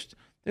East Coast.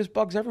 There's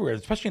bugs everywhere,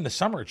 especially in the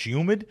summer. It's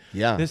humid.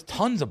 Yeah. There's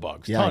tons of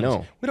bugs. Yeah, tons. I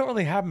know. We don't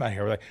really have them out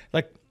here.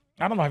 Like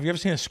I don't know. Have you ever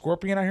seen a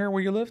scorpion out here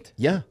where you lived?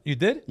 Yeah. You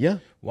did? Yeah.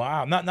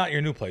 Wow. Not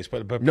your new place,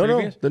 but No,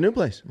 previous? the new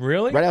place.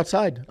 Really? Right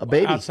outside. A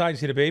baby. Outside, you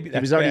see the baby? He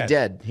was already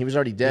dead. He was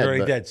already dead. He's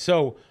already but dead.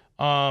 So,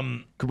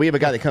 Could we have a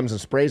guy that comes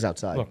and sprays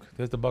outside? look,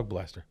 there's the bug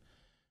blaster.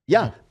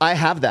 Yeah, I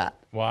have that.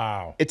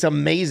 Wow. It's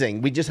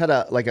amazing. We just had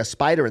a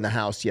spider in the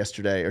house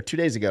yesterday or 2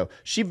 days ago.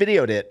 She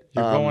videoed it.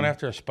 You're going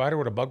after a spider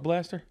with a bug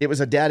blaster? It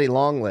was a daddy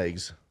long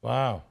legs.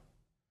 Wow.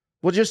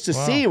 Well, just to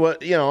see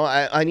what,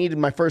 I needed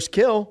my first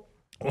kill.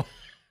 You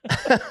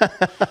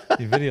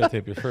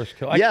videotaped your first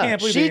kill. I Yeah, can't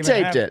believe she they even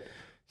taped have it.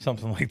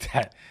 something like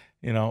that.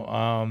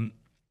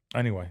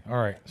 Anyway, all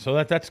right.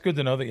 So that's good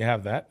to know that you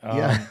have that.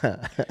 Yeah.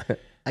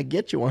 I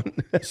get you one.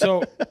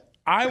 So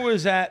I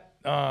was at,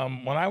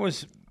 when I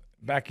was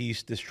back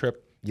east this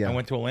trip, Yeah. I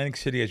went to Atlantic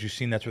City. As you've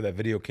seen, that's where that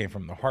video came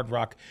from, the Hard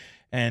Rock.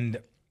 And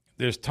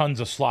there's tons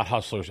of slot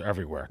hustlers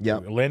everywhere. Yeah.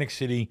 Atlantic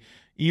City,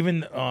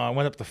 even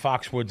went up to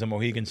Foxwoods and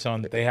Mohegan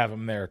Sun. They have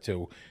them there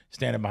too,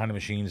 standing behind the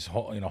machines,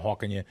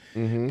 hawking you.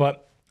 Mm-hmm.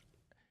 But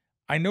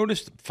I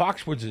noticed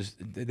Foxwoods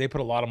they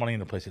put a lot of money in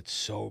the place. It's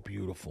so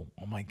beautiful.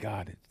 Oh my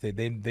God, they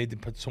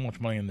did put so much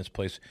money in this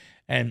place,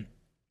 and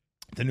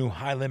the new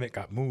high limit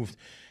got moved.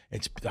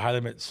 It's the high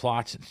limit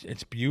slots.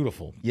 It's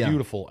beautiful,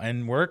 beautiful.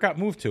 And where it got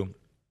moved to,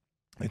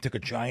 they took a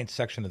giant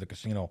section of the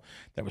casino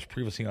that was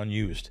previously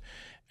unused,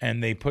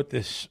 and they put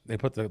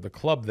the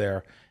club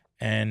there.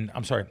 And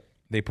I'm sorry,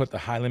 they put the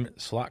high limit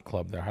slot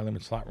club there, high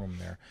limit slot room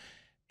there,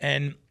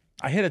 and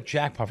I hit a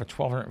jackpot for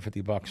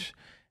 $1,250,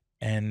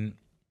 and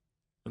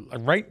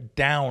right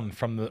down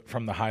from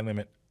the high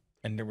limit,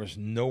 and there was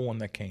no one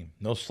that came,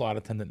 no slot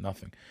attendant,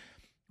 nothing.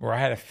 Where I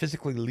had to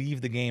physically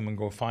leave the game and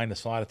go find a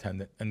slot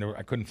attendant, and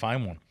I couldn't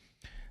find one.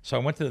 So I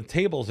went to the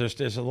tables. There's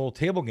a little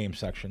table game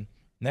section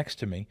next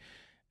to me,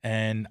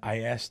 and I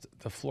asked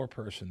the floor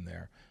person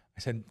there.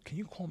 I said, "Can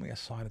you call me a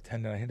slot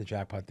attendant? I hit a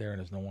jackpot there, and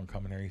there's no one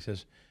coming here." He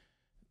says,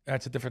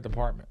 "That's a different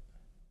department."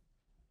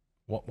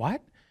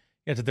 What?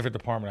 Yeah, it's a different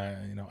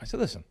department. I said,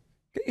 "Listen,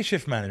 get your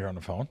shift manager on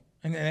the phone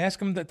and ask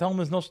him to tell him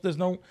there's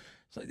no.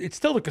 It's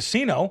still the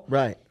casino,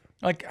 Right.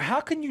 Like,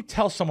 how can you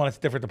tell someone it's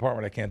a different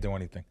department I can't do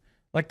anything?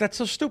 Like, that's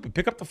so stupid.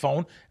 Pick up the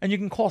phone and you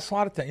can call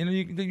slot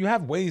attendant. You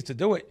have ways to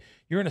do it.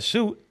 You're in a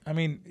suit. I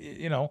mean,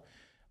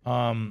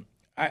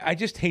 I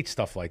just hate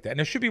stuff like that. And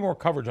there should be more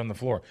coverage on the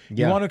floor.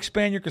 Yeah. You want to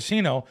expand your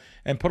casino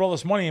and put all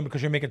this money in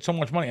because you're making so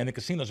much money. And the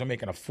casinos are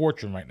making a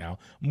fortune right now,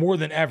 more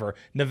than ever.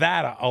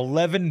 Nevada,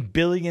 $11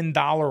 billion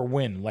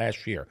win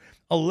last year.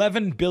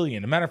 $11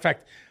 billion. As a matter of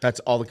fact,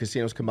 That's all the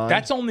casinos combined?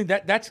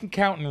 that's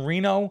counting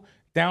Reno,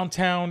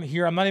 downtown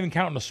here. I'm not even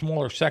counting the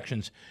smaller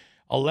sections.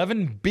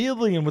 $11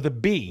 billion with a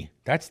B.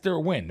 That's their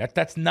win.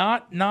 That's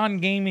not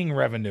non-gaming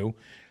revenue.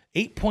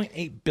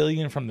 $8.8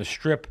 billion from the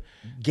Strip.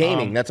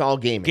 Gaming. That's all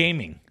gaming.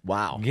 Gaming.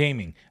 Wow.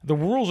 Gaming. The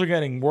rules are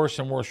getting worse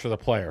and worse for the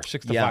player.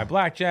 6 to 5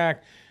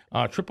 blackjack,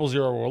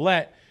 000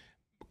 roulette,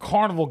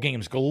 carnival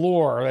games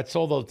galore. That's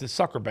all the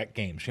sucker bet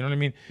games. You know what I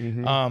mean?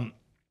 Mm-hmm.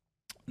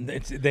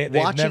 They've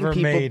Watching never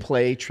people made.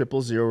 play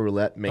 000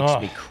 roulette makes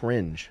me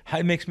cringe.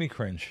 It makes me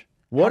cringe.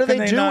 What How are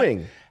they can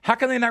doing? How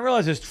can they not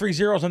realize there's 3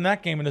 zeros on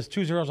that game and there's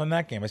 2 zeros on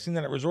that game? I seen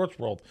that at Resorts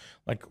World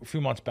like a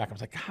few months back. I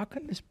was like, how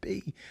can this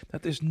be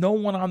that there's no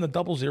one on the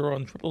 000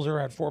 and 000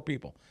 had 4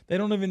 people? They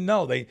don't even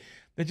know. They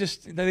see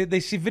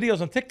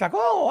videos on TikTok.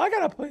 Oh, I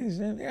gotta play.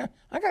 Yeah,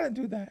 I gotta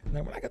do that. And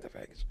then when I get to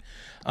Vegas,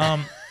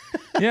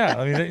 yeah,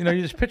 I mean,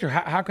 you just picture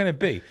how can it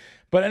be?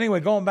 But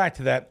anyway, going back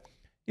to that,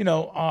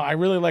 I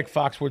really like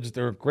Foxwoods.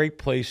 They're a great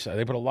place.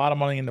 They put a lot of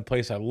money in the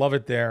place. I love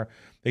it there.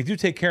 They do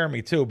take care of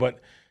me too. But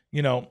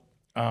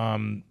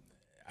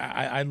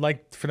I'd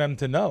like for them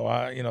to know,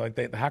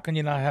 how can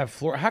you not have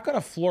floor? How can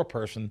a floor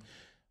person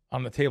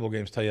on the table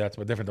games tell you that's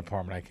a different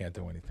department? I can't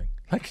do anything.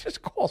 Like,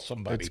 just call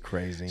somebody. It's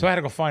crazy. So I had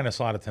to go find a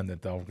slot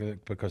attendant though,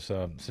 because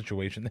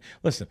situation.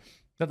 Listen,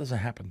 that doesn't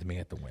happen to me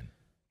at the Win.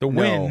 The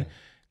Win,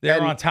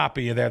 they're on top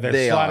of you there.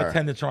 Their slot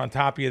attendants are on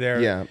top of you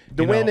there. Yeah,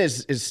 the Win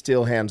is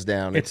still hands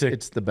down.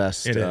 It's the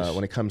best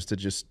when it comes to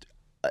just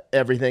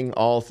everything,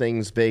 all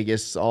things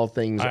Vegas, all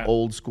things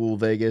old school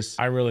Vegas.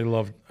 I really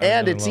love.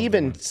 And it's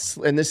even,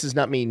 and this is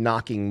not me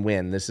knocking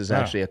Win. This is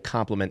actually a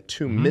compliment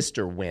to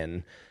Mr.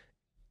 Win.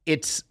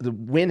 The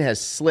Win has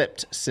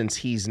slipped since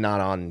he's not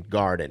on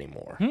guard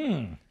anymore.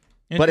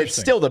 But it's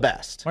still the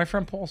best. My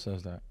friend Paul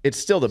says that it's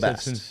still the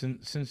best.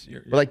 Since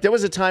you're like, there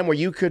was a time where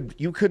you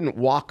couldn't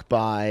walk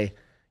by.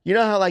 You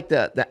know how like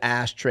the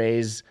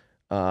ashtrays,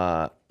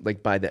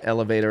 like by the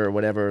elevator or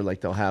whatever,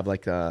 like they'll have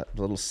like a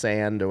little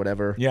sand or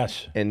whatever.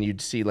 Yes. And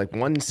you'd see like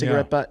one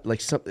cigarette butt,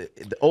 like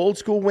the old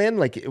school Win,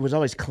 like it was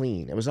always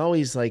clean. It was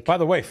always like. By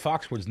the way,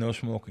 Foxwoods, no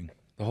smoking.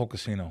 The whole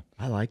casino.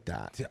 I like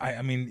that.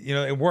 I mean,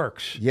 it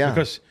works. Yeah.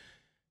 Because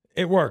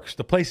it works.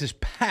 The place is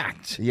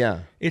packed. Yeah.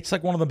 It's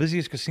like one of the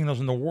busiest casinos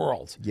in the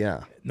world.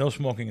 Yeah. No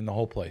smoking in the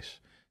whole place.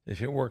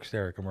 If it works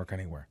there, it can work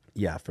anywhere.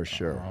 Yeah, for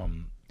sure.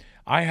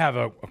 I have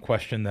a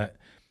question that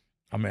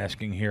I'm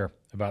asking here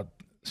about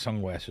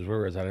sunglasses.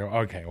 Where is that?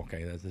 Okay.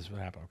 This is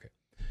what happened. Okay.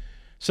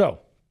 So,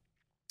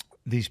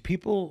 these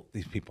people,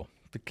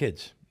 the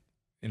kids,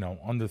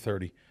 under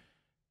 30,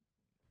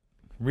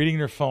 reading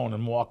their phone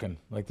and walking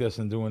like this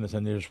and doing this,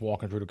 and they're just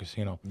walking through the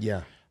casino.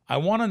 Yeah. I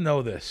want to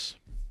know this.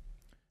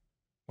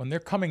 When they're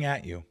coming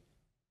at you,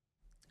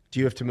 do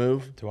you have to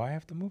move? Do I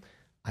have to move?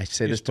 I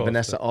say this to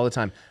Vanessa all the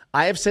time.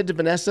 I have said to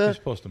Vanessa, you're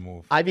supposed to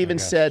move. I've even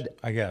said,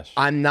 I guess,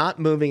 I'm not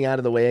moving out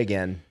of the way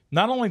again.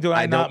 Not only do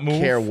I not move, I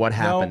don't care what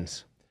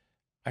happens.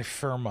 I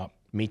firm up.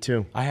 Me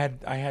too. I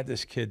had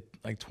this kid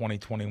like 20,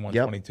 21,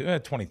 22,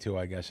 22,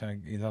 I guess.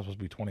 He's not supposed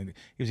to be 20. He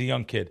was a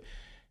young kid.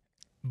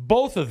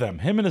 Both of them,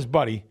 him and his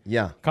buddy,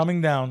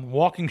 coming down,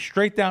 walking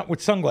straight down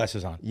with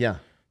sunglasses on. Yeah.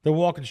 They're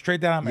walking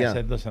straight down. I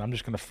said, listen, I'm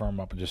just going to firm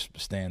up and just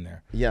stand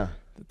there. Yeah.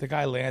 The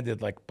guy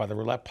landed like by the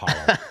roulette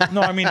pile.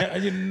 No, I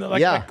mean,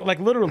 like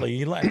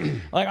literally. Like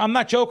I'm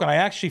not joking. I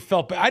actually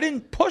felt bad. I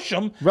didn't push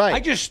him. Right. I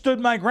just stood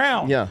my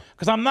ground. Yeah.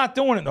 Because I'm not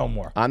doing it no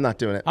more. I'm not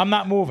doing it. I'm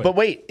not moving. But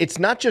wait, it's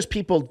not just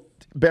people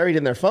buried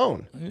in their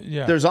phone.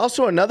 Yeah. There's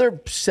also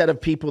another set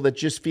of people that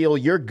just feel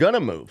you're going to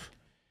move.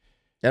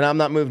 And I'm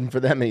not moving for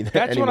them either.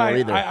 That's what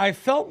I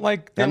felt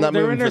like.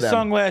 They're in their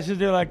sunglasses.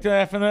 They're like,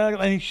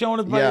 and he's showing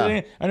his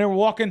body, and they're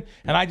walking,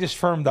 and I just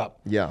firmed up.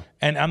 Yeah.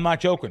 And I'm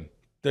not joking.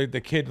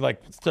 The kid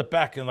like stepped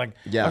back and like,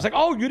 I was like,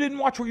 oh, you didn't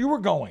watch where you were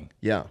going.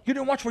 Yeah. You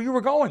didn't watch where you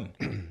were going.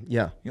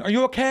 Yeah. Are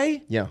you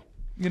okay? Yeah.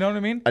 You know what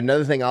I mean?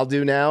 Another thing I'll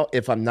do now,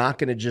 if I'm not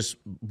going to just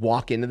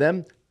walk into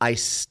them, I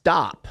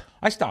stop.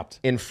 I stopped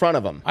in front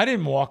of them. I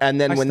didn't walk.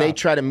 And then when they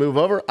try to move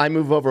over, I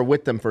move over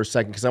with them for a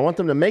second because I want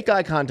them to make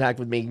eye contact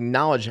with me,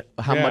 acknowledge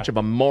how much of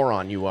a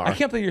moron you are. I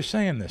can't believe you're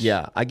saying this.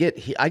 Yeah, I go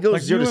like 0 to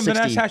 60. You and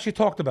Vanessa actually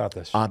talked about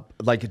this.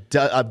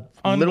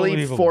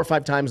 Literally 4 or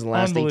 5 times in the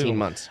last 18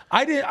 months.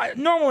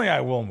 Normally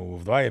I will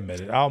move, though. I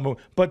admit it. I'll move.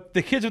 But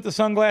the kids with the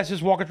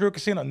sunglasses walking through a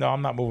casino, no,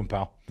 I'm not moving,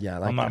 pal. Yeah,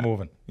 I'm not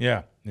moving.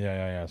 Yeah.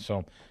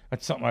 So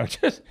that's something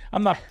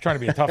I'm not trying to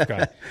be a tough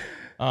guy.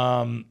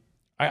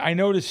 I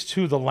noticed,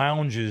 too, the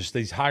lounges,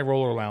 these high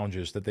roller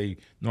lounges that they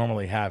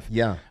normally have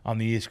on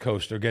the East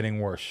Coast are getting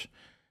worse.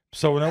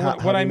 So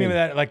what I mean by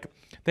that, like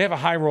they have a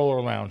high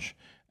roller lounge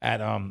at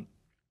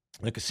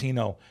the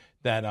casino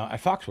that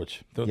at Foxwoods,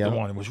 the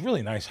one. It was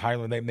really nice.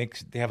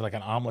 They have like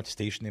an omelet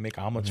station. They make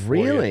omelets for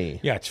you. Really?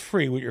 Yeah, it's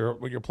free with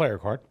your player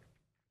card.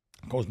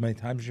 It goes many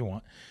times as you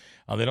want.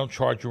 They don't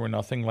charge you or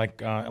nothing.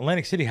 Like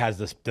Atlantic City has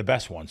the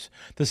best ones.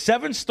 The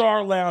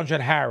 7-star lounge at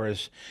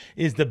Harrah's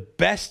is the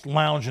best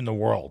lounge in the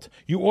world.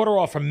 You order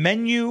off a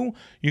menu.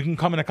 You can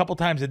come in a couple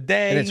times a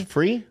day. And it's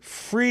free?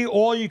 Free,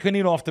 all you can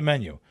eat off the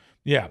menu.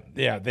 Yeah.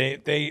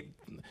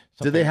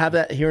 Do they have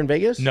that here in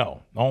Vegas?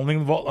 No. Only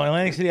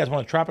Atlantic City has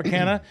one at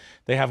Tropicana.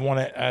 They have one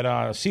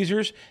at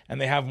Caesars,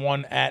 and they have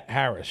one at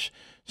Harrah's.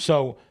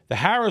 So the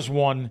Harrah's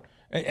one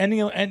and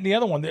the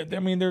other one,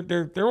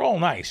 they're all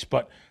nice,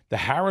 but the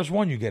Harrah's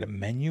one, you get a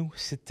menu,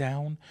 sit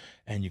down,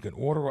 and you can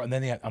order. And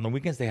then on the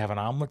weekends, they have an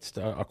omelet,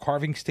 a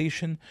carving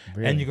station,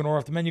 and you can order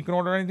off the menu. You can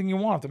order anything you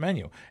want off the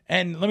menu.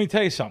 And let me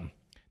tell you something.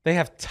 They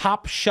have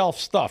top shelf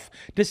stuff.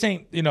 This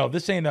ain't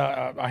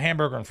a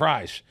hamburger and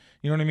fries.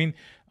 You know what I mean?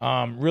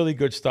 Really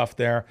good stuff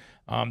there.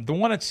 The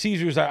one at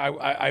Caesars,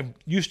 I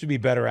used to be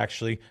better,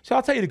 actually. So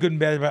I'll tell you the good and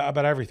bad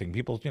about everything.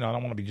 People, I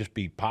don't want to just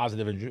be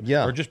positive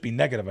or just be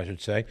negative, I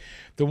should say.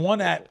 The one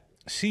at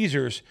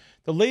Caesars,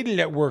 the lady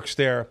that works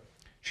there,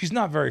 she's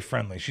not very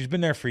friendly. She's been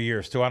there for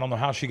years, too. I don't know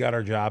how she got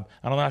her job.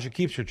 I don't know how she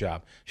keeps her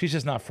job. She's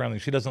just not friendly.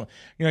 She doesn't,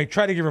 you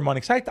try to give her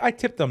money. Because I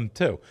tip them,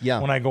 too,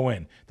 when I go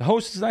in. The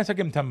host is nice. I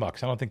give them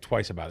 $10. I don't think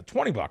twice about it.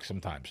 $20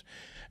 sometimes.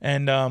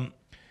 And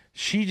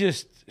she's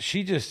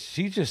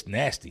just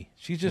nasty.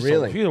 She's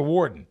a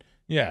warden.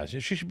 Yeah, she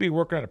should be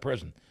working at a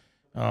prison.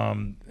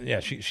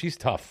 She's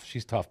tough.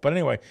 She's tough. But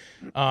anyway,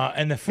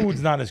 and the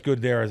food's not as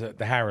good there as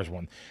the Harrah's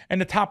one.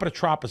 And the Top of the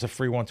Trop is a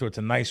free one, too. It's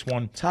a nice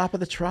one. Top of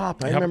the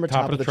Trop. I remember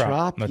Top of the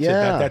Trop. That's it.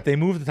 That they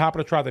moved the Top of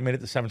the Trop. They made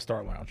it the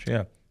 7-star lounge.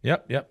 Yeah.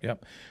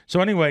 Yep.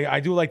 So anyway, I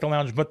do like the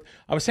lounge. But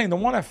I was saying the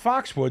one at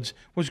Foxwoods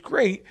was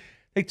great.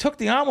 They took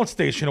the omelet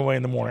station away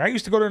in the morning. I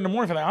used to go there in the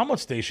morning for the omelet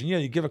station. Yeah,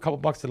 you give a couple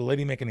bucks to the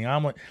lady making the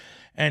omelet.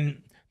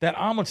 And that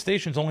omelet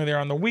station's only there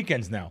on the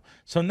weekends now.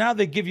 So now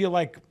they give you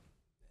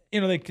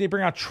they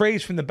bring out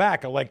trays from the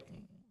back of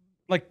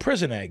like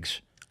prison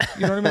eggs.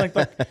 You know what I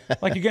mean?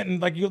 Like you're getting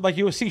like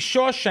you see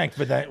Shawshank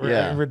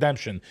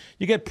Redemption.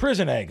 You get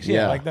prison eggs,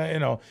 like that,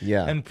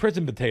 and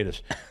prison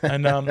potatoes,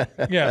 and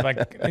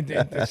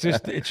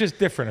it's just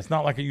different. It's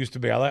not like it used to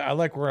be. I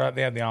like where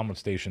they had the omelet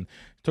station.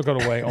 Took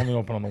it away, only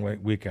open on the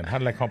weekend. How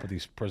did I come up with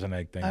these prison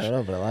egg things? I don't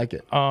know, but I like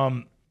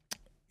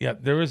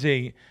it. There is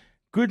a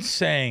good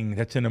saying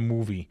that's in a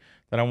movie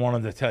that I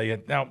wanted to tell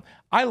you. Now,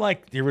 I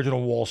like the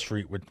original Wall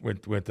Street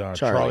with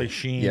Charlie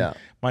Sheen,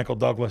 Michael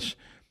Douglas.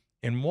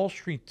 In Wall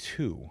Street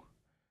 2,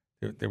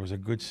 there was a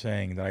good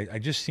saying that I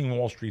just seen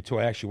Wall Street 2.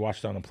 I actually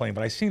watched it on a plane,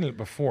 but I seen it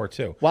before,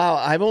 too. Wow,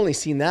 I've only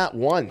seen that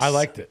once. I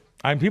liked it.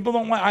 People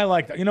don't like. I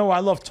like that. I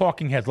love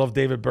Talking Heads. Love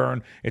David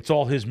Byrne. It's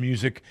all his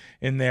music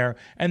in there.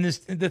 And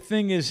the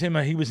thing is,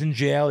 he was in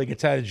jail. He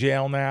gets out of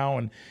jail now,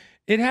 and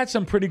It had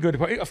some pretty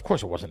good. Of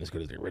course, it wasn't as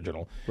good as the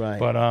original. Right.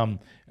 But I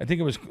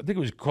think it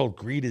was called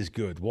Greed is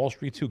Good. Wall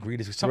Street 2,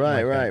 Greed is Good. Something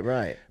like that.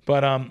 Right.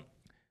 But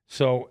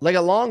so like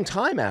a long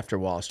time after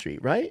Wall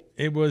Street, right?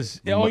 it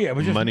was. Oh yeah, it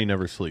was just Money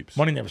Never Sleeps.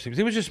 Money Never Sleeps.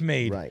 It was just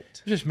made. Right.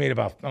 It was just made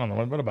about I don't know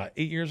what about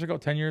 8 years ago,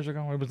 10 years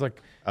ago. It was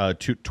like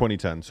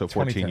 2010, so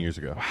 14 2010. years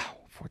ago. Wow,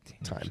 14.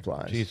 Time years.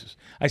 flies. Jesus,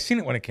 I seen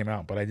it when it came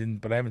out, but I didn't.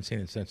 But I haven't seen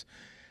it since.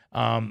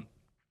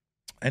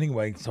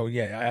 Anyway, so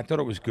yeah, I thought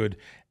it was good,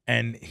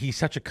 and he's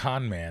such a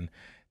con man.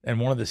 And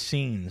one of the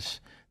scenes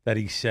that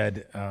he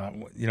said,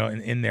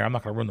 in there, I'm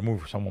not going to ruin the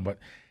movie for someone, but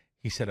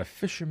he said, "A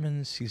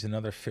fisherman sees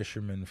another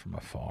fisherman from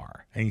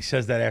afar," and he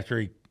says that after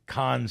he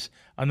cons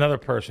another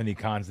person, he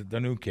cons the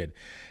new kid.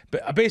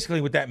 But basically,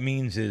 what that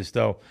means is,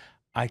 though,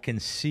 I can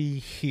see,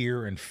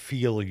 hear, and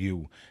feel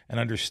you and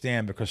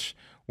understand because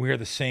we are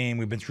the same.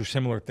 We've been through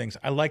similar things.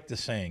 I like the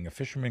saying, a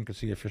fisherman could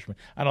see a fisherman.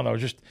 I don't know,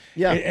 just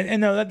yeah.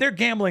 And they're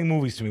gambling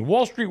movies to me.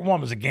 Wall Street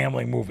 1 was a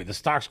gambling movie. The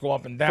stocks go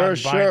up and down. For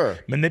sure.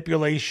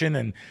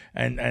 Manipulation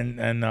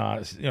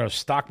and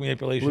stock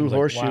manipulation. Blue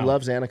Horseshoe wow.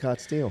 loves Anacott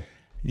Steel.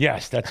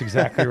 Yes, that's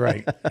exactly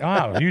right.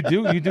 Wow, you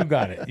do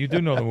got it. You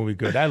do know the movie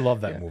good. I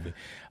love that movie.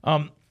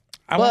 I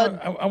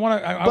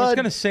was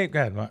going to say, go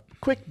ahead, Matt.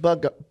 Quick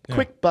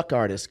buck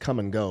artists come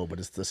and go, but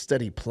it's the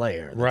steady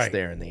player that's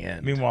there in the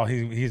end. Meanwhile,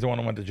 he's the one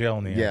who went to jail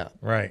in the end. Yeah.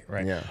 Right.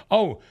 Yeah.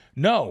 Oh,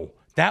 no.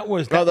 That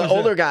was the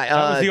older guy.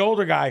 That was the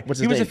older guy. What's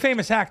his he was name? a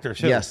famous actor,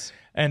 too. Yes.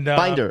 And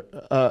Binder,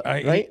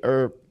 right?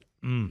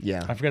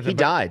 Yeah. I forget. He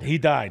died. He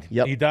died.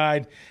 Yep. He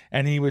died,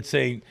 and he would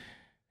say,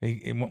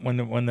 when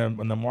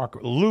the mark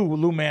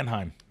Lou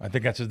Mannheim, I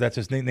think that's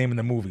his name in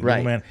the movie.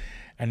 Right. Lou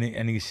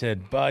and he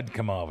said, "Bud,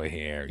 come over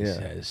here." He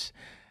says,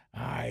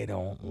 "I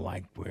don't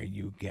like where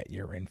you get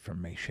your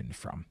information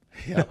from."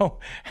 You know,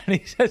 and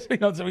he says, he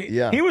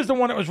was the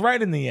one that was right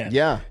in the end.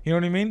 Yeah. You know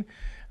what I mean?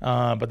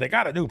 But they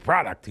got a new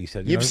product. He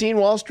said, You've seen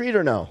Wall Street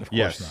or no? Of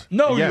course not.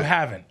 No, you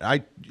haven't.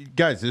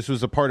 Guys, this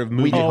was a part of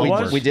movie.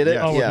 We did it.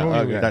 Yes.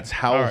 Yeah. Okay. That's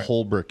Hal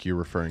Holbrook you're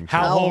referring to.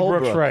 Hal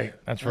Holbrook's right.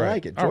 That's right. I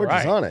like it. George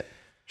is on it.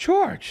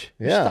 George,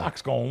 Yeah. the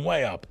stock's going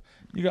way up.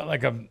 You got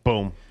like a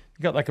Boom.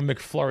 You got like a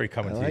McFlurry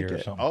coming to you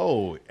or something.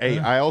 Oh, hey,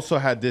 I also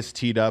had this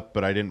teed up,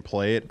 but I didn't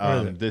play it. What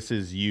is it? This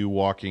is you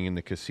walking in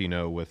the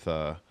casino with,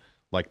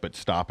 but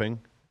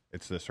stopping.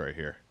 It's this right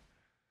here.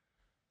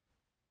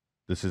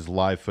 This is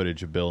live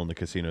footage of Bill in the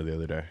casino the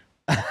other day.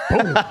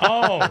 Boom.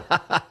 Oh,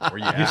 Where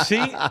you you at? see?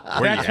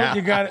 That's what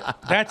you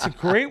got. That's a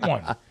great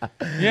one.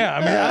 Yeah, I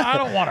mean, I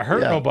don't want to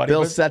hurt nobody.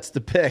 Bill but sets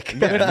the pick.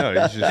 Yeah, no,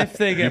 it's just, if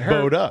they get you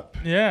hurt, bowed up.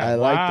 Yeah, I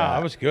like wow, that.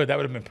 That was good. That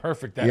would have been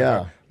perfect.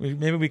 Yeah.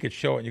 Maybe we could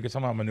show it. You could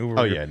somehow maneuver.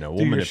 Oh, your- yeah, no, do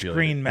we'll your manipulate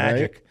screen it.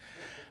 magic.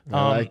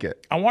 I like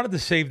it. I wanted to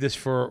save this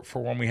for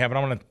when we have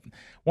it.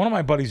 One of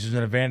my buddies is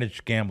an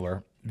advantage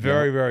gambler.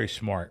 Very, very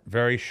smart.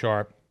 Very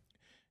sharp.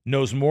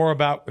 Knows more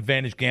about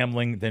advantage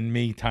gambling than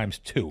me times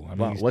 2. I mean,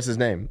 Wow, what's his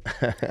name?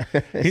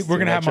 we're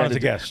going to have him on as a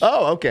guest.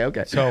 Oh, okay.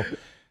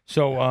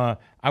 So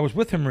I was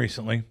with him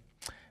recently,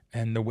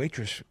 and the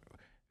waitress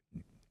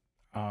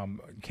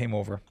came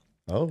over.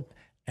 Oh.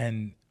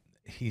 And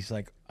he's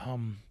like, I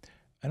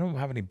don't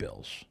have any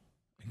bills.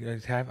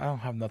 I don't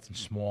have nothing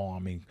small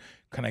on me.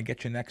 Can I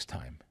get you next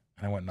time?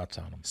 And I went nuts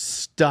on him.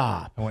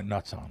 Stop. I went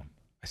nuts on him.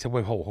 I said,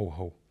 wait,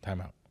 ho,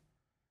 time out.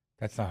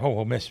 That's not,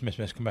 miss,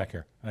 come back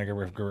here. And I gave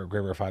her a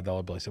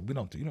 $5 bill. I said,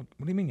 what do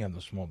you mean you have no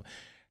small bill?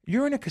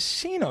 You're in a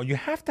casino. You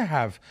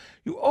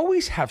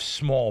always have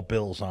small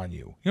bills on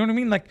you. You know what I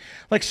mean?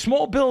 Like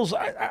small bills,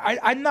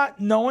 I'm not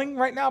knowing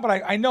right now,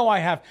 but I know I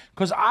have,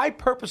 because I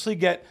purposely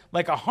get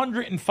like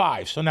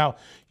 105. So now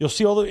you'll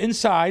see all the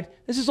inside.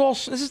 This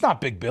is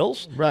not big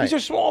bills. Right. These are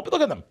small.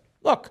 Look at them.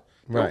 Look.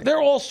 Right.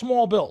 They're all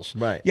small bills.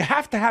 Right. You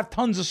have to have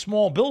tons of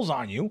small bills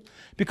on you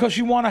because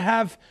you want to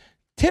have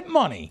tip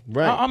money.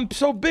 Right. I'm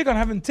so big on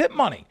having tip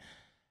money.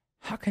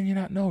 How can you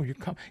not know?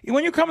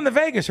 When you're coming to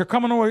Vegas or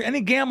coming to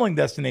any gambling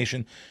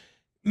destination,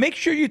 make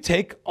sure you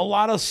take a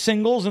lot of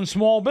singles and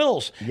small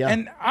bills. Yeah.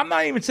 And I'm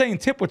not even saying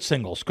tip with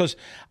singles because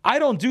I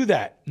don't do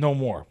that no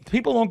more.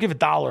 People don't give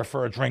 $1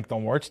 for a drink no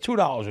more. It's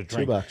 $2 a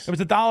drink. $2. It was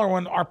 $1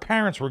 when our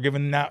parents were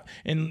giving that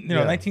in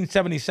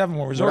 1977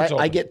 when resorts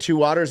opened. I get 2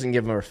 waters and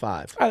give them a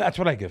 5. That's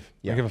what I give.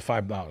 I give it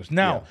 $5.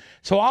 Now,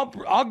 so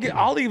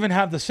I'll even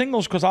have the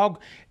singles because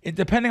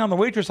depending on the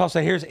waitress, I'll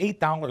say here's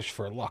 $8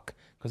 for luck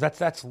because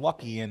that's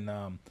lucky and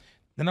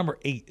the number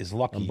 8 is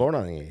lucky. I'm born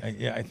on the 8th.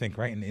 Yeah, I think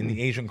right in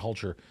the Asian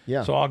culture.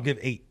 Yeah. So I'll give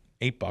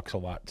 $8 a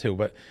lot too.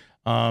 But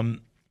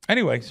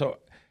anyway, so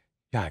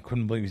yeah, I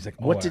couldn't believe he's like.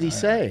 What did he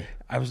say?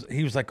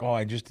 He was like,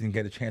 I just didn't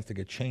get a chance to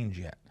get change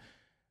yet.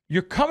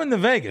 You're coming to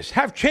Vegas,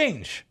 have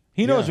change.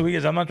 He knows who he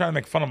is. I'm not trying to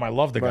make fun of him. I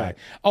love the guy.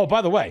 Oh,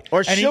 by the way.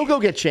 Or she'll go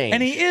get change.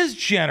 And he is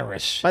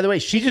generous. By the way,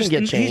 she can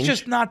get change. He's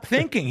just not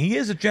thinking. He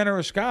is a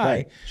generous guy.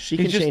 Right. She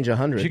can change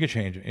 100. She can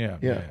change it.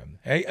 Yeah.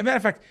 As a matter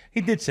of fact,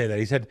 he did say that.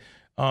 He said,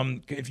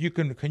 if you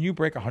can you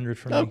break 100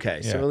 for me?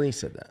 Okay, so he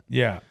said that.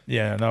 Yeah.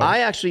 No. I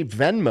actually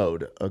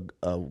Venmo'd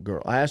a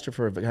girl. I asked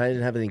her I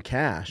didn't have any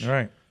cash.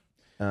 Right.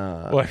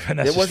 Boy,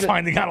 Vanessa's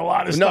finding out a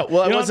lot of stuff.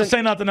 Well, you don't have to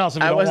say nothing else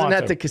if you I don't wasn't want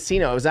at to. the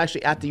casino. I was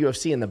actually at the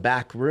UFC in the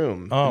back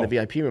room, in the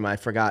VIP room. I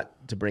forgot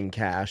to bring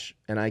cash,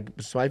 and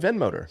so I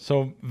Venmo'd her.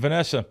 So,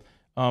 Vanessa,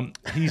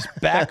 he's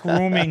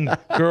backrooming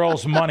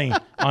girls' money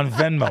on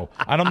Venmo.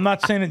 I'm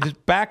not saying it,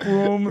 just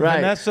backroom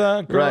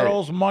Vanessa,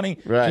 girls' money.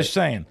 Just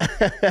saying.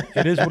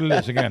 It is what it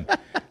is, again.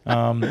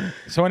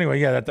 So, anyway,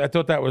 yeah, I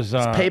thought that was...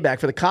 payback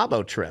for the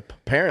Cabo trip,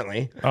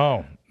 apparently.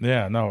 Oh,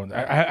 yeah, no.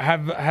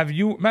 Have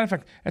you... Matter of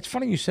fact, it's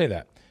funny you say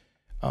that.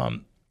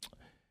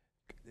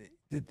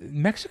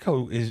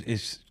 Mexico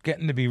is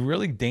getting to be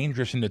really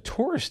dangerous in the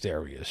tourist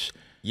areas.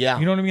 Yeah,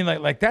 you know what I mean.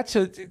 Like that's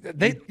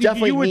they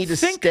definitely need to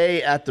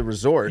stay at the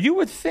resort. You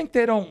would think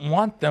they don't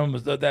want them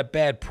that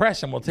bad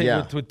press, and will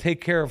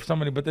take care of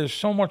somebody. But there's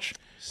so much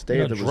at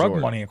the drug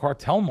resort. money and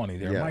cartel money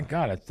there. My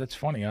God, that's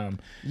funny.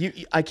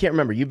 I can't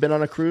remember. You've been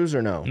on a cruise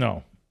or no?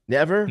 No,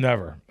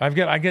 never. I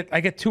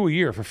get 2 a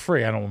year for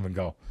free. I don't even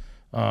go.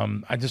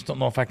 I just don't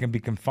know if I can be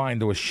confined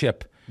to a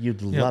ship.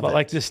 You'd love it.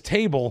 Like this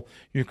table,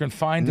 you're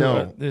confined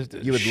to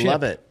you would ship.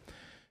 love it.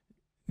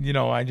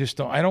 I just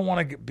don't. I don't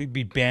want to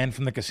be banned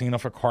from the casino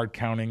for card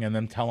counting, and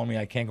them telling me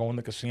I can't go in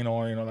the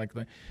casino,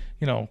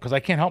 because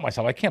I can't help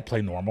myself. I can't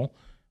play normal.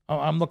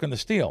 I'm looking to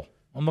steal.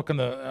 I'm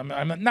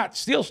not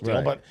steal,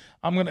 but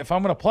if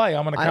I'm gonna play,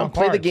 I'm gonna. I don't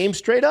play the game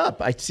straight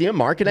up. I see a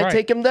market, I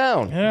take him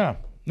down. Yeah.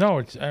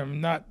 No, I'm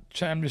not.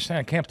 I'm just saying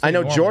I can't play. I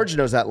know normal. George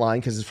knows that line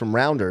because it's from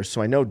Rounders,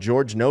 so I know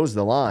George knows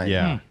the line.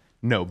 Yeah.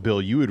 No,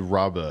 Bill, you would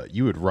rob a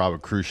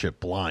cruise ship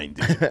blind.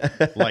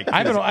 Dude. Like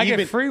I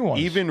get free ones.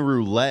 Even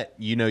roulette,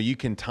 you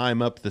can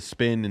time up the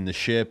spin in the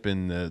ship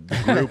and the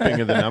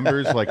grouping of the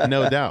numbers, like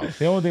no doubt.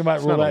 The only thing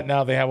about roulette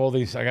now, they have all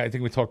these. I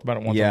think we talked about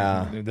it once.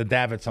 Yeah. The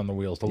davits on the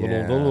wheels, the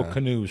little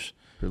canoes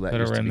roulette that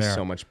used are to in be there.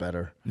 So much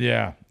better.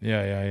 Yeah.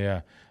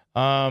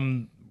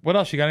 What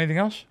else? You got anything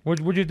else?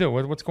 What'd you do?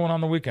 What's going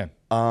on the weekend?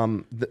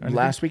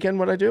 Last weekend,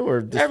 what I do,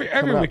 or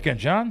every weekend,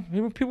 John?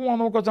 People want to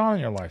know what goes on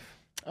in your life.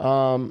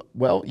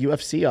 Well,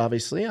 UFC,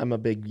 obviously. I'm a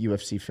big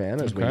UFC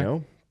fan, as we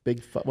know.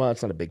 Well,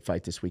 it's not a big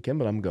fight this weekend,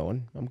 but I'm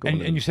going.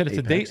 And you said it's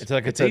a date. It's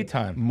like a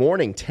daytime.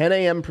 Morning, 10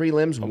 a.m.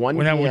 prelims, 1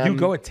 p.m. Now, would you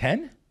go at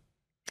 10?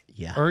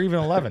 Yeah. Or even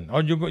 11? Oh,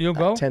 you'll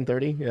go?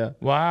 10:30. Yeah.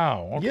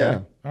 Wow. Okay.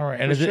 Yeah. All right.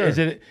 And is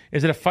it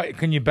a fight?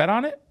 Can you bet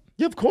on it?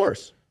 Yeah, of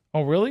course.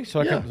 Oh, really?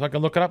 So I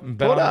can look it up and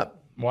bet on it. Pull it up.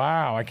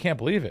 Wow, I can't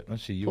believe it.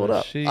 Let's see. Pull it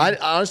up.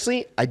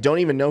 Honestly, I don't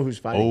even know who's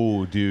fighting.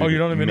 Oh, dude. Oh, you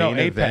don't even know.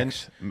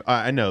 Apex.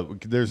 I know.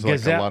 There's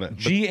like a lot of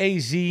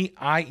Gaziev.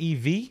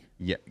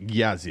 Yeah,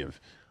 Gaziev.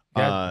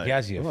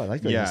 Gaziev. Oh, I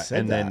like that you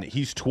said that. Then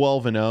he's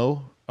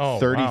 12-0. Oh,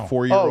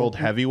 34-year-old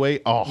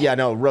heavyweight. Oh, yeah,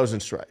 no,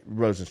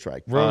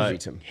 Rosenstrike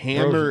beats him.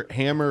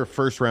 Hammer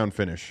first round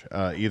finish.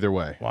 Either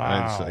way.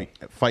 Wow.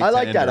 Fight I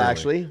like that early.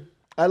 actually.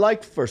 I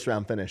like first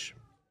round finish.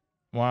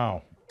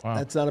 Wow.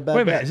 That's not a bad.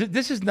 Wait a minute.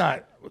 This is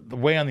not the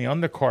way on the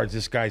undercards.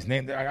 This guy's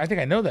name. I think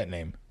I know that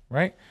name,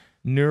 right?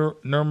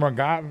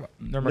 Nurmagomedov.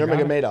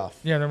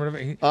 Yeah,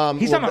 Nurmagomedov.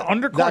 He's on an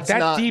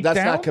undercard deep down.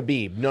 That's not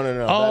Khabib. No.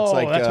 Oh,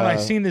 that's when I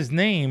seen his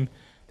name.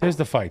 There's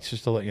the fights,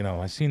 just to let you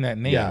know. I seen that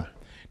name. Yeah.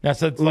 Now,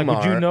 so it's like,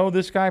 would you know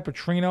this guy,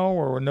 Petrino,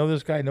 or know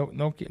this guy?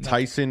 No.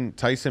 Tyson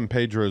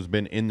Pedro's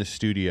been in the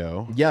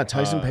studio. Yeah,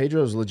 Tyson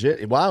Pedro's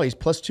legit. Wow, he's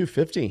plus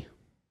 250.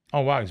 Oh,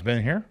 wow, he's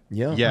been here?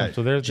 Yeah.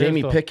 So there's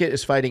Jamie Pickett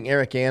is fighting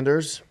Eric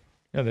Anders.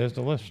 Yeah, there's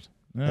the list.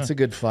 Yeah. That's a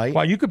good fight.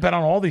 Wow, you could bet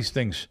on all these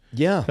things.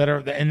 Yeah. That are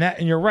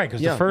and you're right,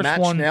 because the first Matt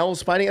one.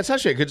 Schnell's fighting. It's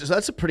actually a good.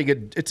 That's a pretty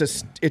good. It's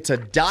a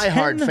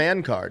diehard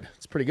fan card.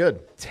 It's pretty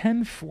good.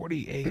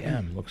 10:40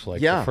 a.m. looks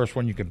like the first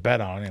one you can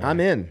bet on. Anyway. I'm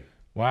in.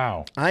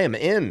 Wow. I am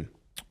in.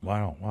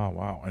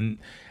 Wow. And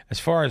as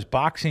far as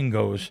boxing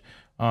goes,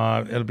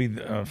 it'll be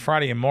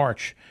Friday in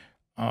March.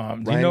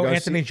 Do you know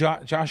Anthony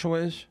Joshua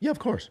is? Yeah, of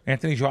course.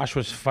 Anthony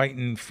Joshua's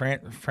fighting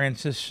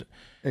Francis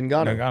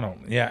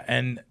Ngannou. Yeah,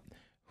 and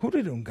who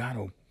did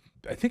Ngannou?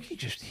 I think he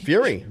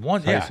Fury. Just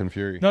won. Tyson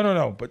Fury.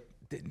 No. But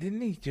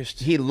didn't he just?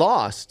 He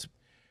lost,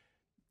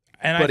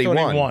 and but I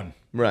thought he won.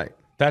 Right.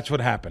 That's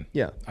what happened.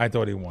 Yeah. I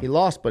thought he won. He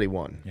lost, but he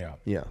won.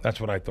 Yeah. That's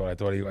what I thought. I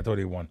thought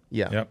he won.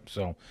 Yeah. Yep.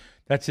 So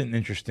that's an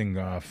interesting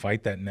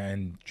fight.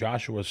 And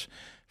Joshua's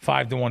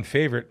 5-1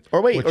 favorite.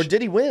 Or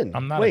did he win?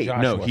 I'm not a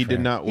Joshua No, he fan. did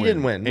not win. He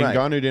didn't win. Right.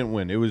 Ngannou didn't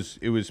win. It was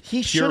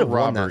he should have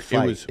won that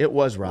robbery. fight. It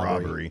was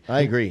robbery.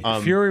 I agree.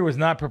 Fury was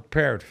not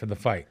prepared for the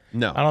fight.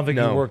 No. I don't think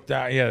he worked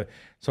out. Yeah.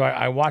 So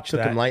I watched Took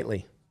that. him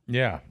lightly.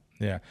 Yeah.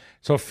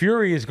 So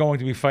Fury is going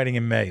to be fighting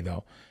in May,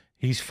 though.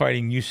 He's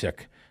fighting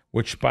Usyk,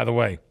 which, by the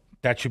way,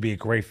 that should be a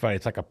great fight.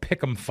 It's like a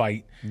pick'em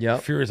fight. Yeah.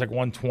 Fury's like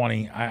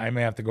 120. I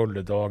may have to go to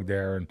the dog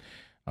there and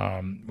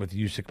with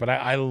Usyk, but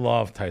I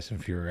love Tyson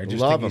Fury. I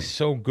just think he's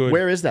so good.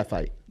 Where is that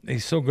fight?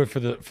 He's so good for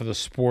the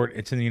sport.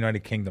 It's in the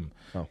United Kingdom.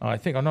 I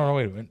think. Oh no,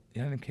 wait a minute.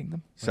 United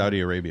Kingdom. Saudi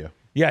Arabia.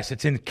 Yes,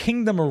 it's in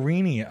Kingdom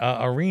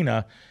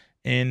Arena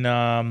in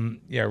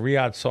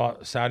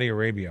Riyadh, Saudi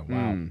Arabia.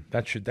 Wow,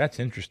 that's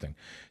interesting.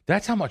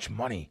 That's how much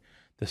money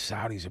the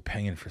Saudis are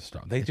paying for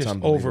stuff. They just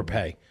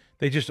overpay.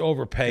 They just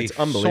overpay it's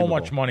so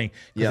much money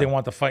because they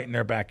want the fight in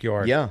their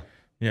backyard. Yeah,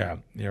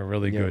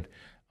 really good.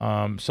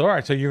 So all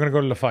right, so you're gonna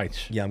go to the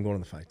fights, Yeah, I'm going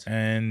to the fights.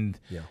 and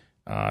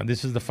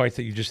this is the fights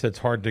that you just said it's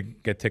hard to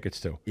get tickets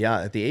to.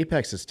 Yeah, at the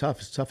Apex, it's tough.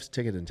 It's the toughest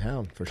ticket in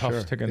town for sure.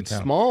 Toughest ticket in it's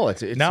town. small.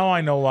 It's Now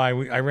I know why.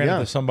 I ran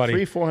into somebody.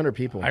 300-400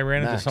 people. I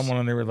ran into max. someone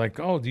and they were like,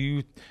 "Oh, do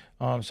you?"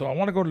 So I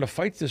want to go to the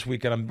fights this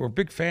weekend. We're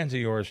big fans of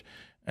yours,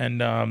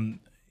 and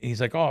he's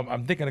like, "Oh,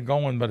 I'm thinking of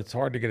going, but it's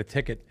hard to get a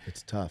ticket."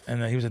 It's tough.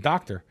 And he was a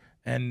doctor,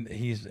 and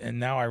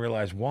now I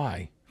realize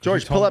why.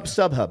 George, pull up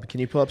StubHub. Can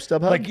you pull up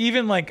StubHub?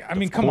 I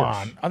mean, come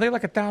on. Are they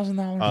like $1,000?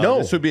 No.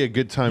 This would be a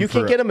good time. You for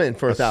can get them in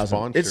for a 1,000.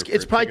 sponsor It's for a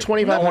probably ticket.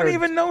 2,500. No one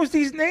even knows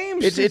these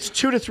names. It's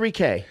 2 to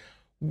 3K.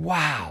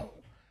 Wow.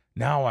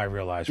 Now I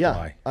realize Yeah,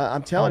 why.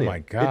 I'm telling you. Oh my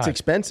God. It's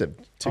expensive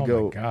to Oh my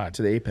go God.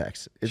 to the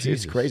Apex. It's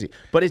Jesus. crazy,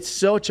 but it's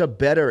such a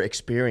better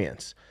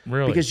experience.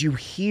 Really? Because you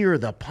hear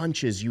the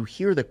punches, you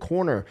hear the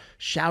corner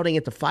shouting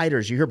at the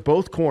fighters, you hear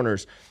both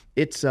corners.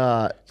 It's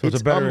a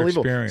better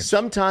unbelievable. experience.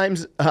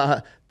 Sometimes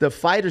the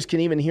fighters can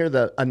even hear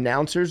the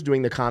announcers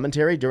doing the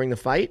commentary during the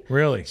fight.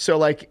 Really? So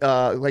like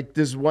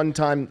this one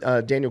time,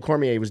 Daniel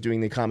Cormier was doing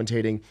the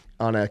commentating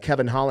on a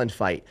Kevin Holland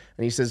fight,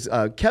 and he says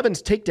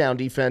Kevin's takedown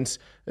defense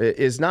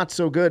is not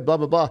so good, blah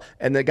blah blah.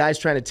 And the guy's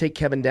trying to take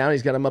Kevin down.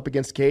 He's got him up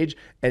against the cage,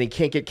 and he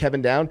can't get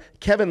Kevin down.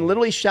 Kevin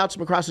literally shouts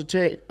him across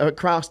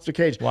the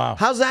cage. Wow.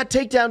 How's that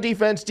takedown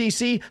defense,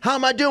 DC? How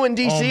am I doing,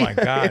 DC? Oh my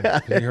God. Yeah,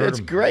 You heard it's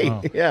him. great.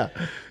 Wow. Yeah.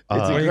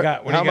 What do you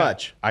got? What do How you got?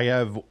 much? I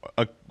have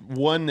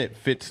one that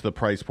fits the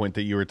price point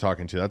that you were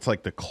talking to. That's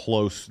like the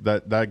close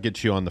that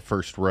gets you on the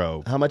first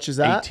row. How much is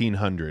that?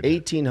 1,800.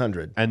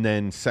 1,800. And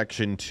then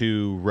section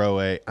 2,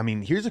 row A. I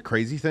mean, here's a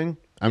crazy thing.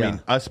 I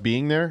mean, us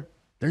being there,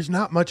 there's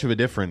not much of a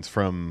difference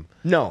from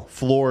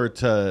floor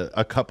to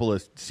a couple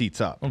of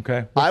seats up.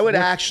 Okay. I would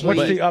What's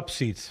actually. the up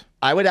seats?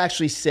 I would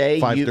actually say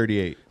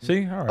 538.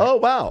 See? All right. Oh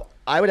wow!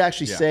 I would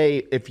actually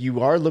say if you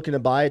are looking to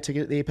buy a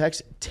ticket at the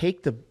Apex,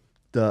 take the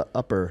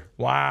upper.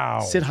 Wow.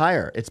 Sit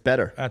higher. It's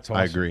better. That's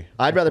awesome. I agree.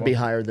 I'd rather be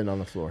higher than on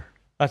the floor.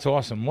 That's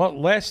awesome. What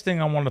last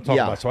thing I want to talk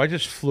Yeah. about? So I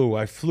just flew.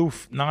 I flew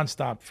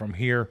nonstop from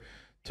here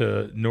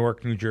to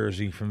Newark, New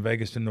Jersey, from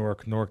Vegas to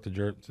Newark, Newark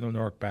to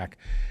Newark back.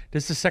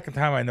 This is the second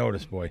time I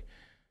noticed, boy,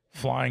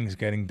 flying is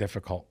getting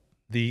difficult.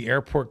 The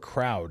airport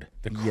crowd,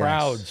 the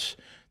crowds,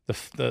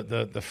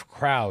 the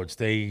crowds.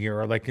 They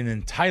are like an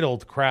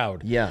entitled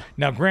crowd. Yeah.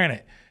 Now,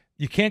 granted,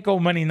 you can't go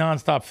many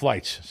nonstop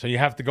flights, so you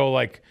have to go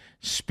like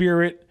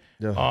Spirit.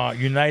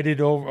 United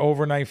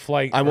overnight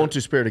flight. I won't do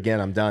Spirit again.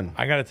 I'm done.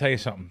 I got to tell you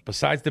something.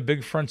 Besides the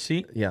big front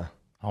seat, Yeah.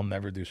 I'll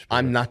never do Spirit.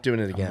 I'm not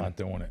doing it again. I'm not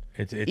doing it.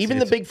 It's Even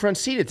the big front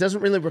seat, it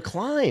doesn't really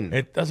recline.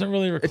 It doesn't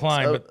really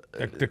recline,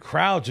 but the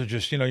crowds are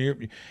just,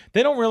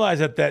 they don't realize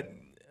that.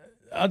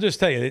 I'll just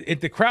tell you,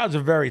 the crowds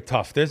are very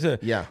tough. There's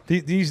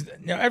these.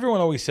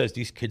 Everyone always says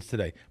these kids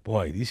today.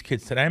 Boy, these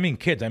kids today. I mean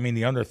kids. I mean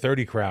the under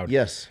 30 crowd.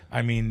 Yes.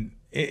 I mean.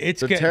 It's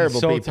They're getting terrible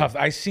so people. tough.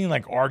 I seen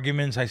like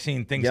arguments. I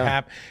seen things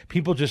happen.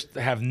 People just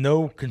have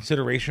no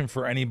consideration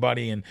for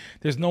anybody, and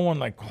there's no one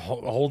like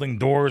holding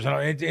doors.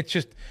 And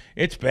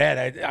it's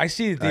bad. I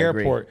see at the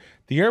airport.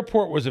 The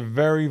airport was a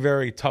very,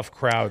 very tough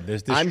crowd.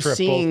 There's this I'm trip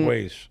seeing both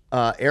ways.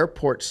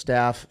 Airport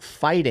staff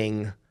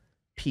fighting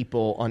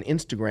people on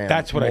Instagram.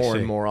 That's what I see more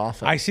and more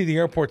often. I see the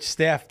airport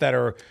staff that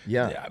are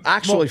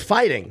actually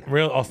fighting.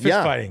 Fist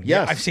fighting.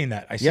 Yes. I've seen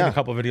that. I've seen a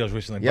couple of videos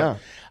recently. Yeah.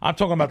 But I'm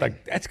talking about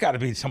like that's got to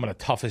be some of the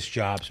toughest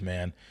jobs,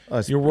 man.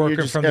 You're you're working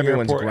just- from the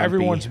everyone's airport. grumpy.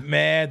 Everyone's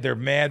mad.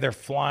 They're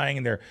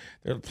flying. Their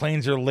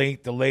planes are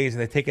late, delays,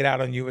 and they take it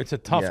out on you. It's a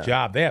tough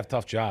job. They have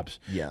tough jobs.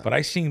 Yeah.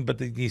 But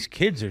these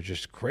kids are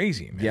just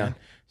crazy, man. Yeah.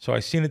 So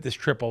I seen it this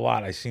trip a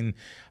lot. I seen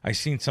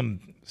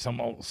some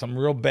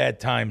real bad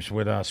times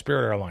with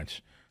Spirit Airlines.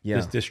 Yeah.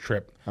 This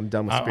trip. I'm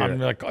done with Spirit. I'm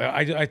like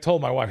I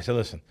told my wife. I said,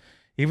 listen.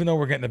 Even though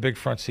we're getting a big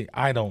front seat,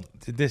 I don't.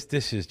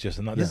 This is just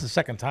enough. This is the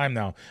second time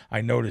now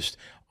I noticed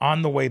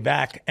on the way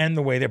back and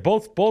the way there.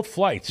 Both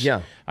flights.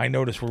 Yeah. I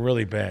noticed were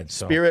really bad.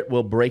 So Spirit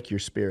will break your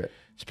spirit.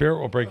 Spirit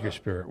will break your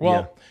spirit.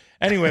 Well,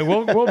 anyway,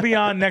 we'll be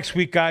on next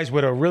week, guys,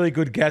 with a really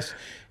good guest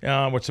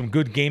with some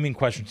good gaming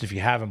questions. If you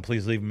have them,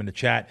 please leave them in the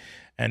chat,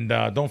 and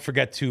don't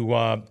forget to.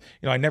 I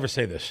never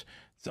say this.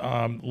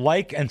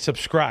 Like and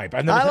subscribe.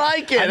 I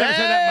like it. I never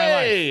said that in my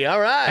life. All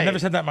right. I never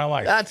said that in my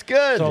life. That's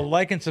good. So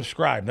like and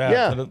subscribe.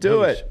 Yeah,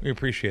 do it. We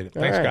appreciate it.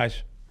 Thanks, right.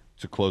 guys.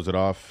 To close it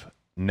off,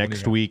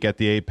 next week at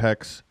the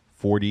Apex,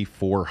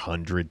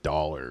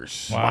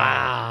 $4,400.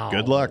 Wow.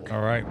 Good luck.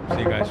 All right. See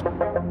you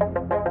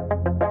guys.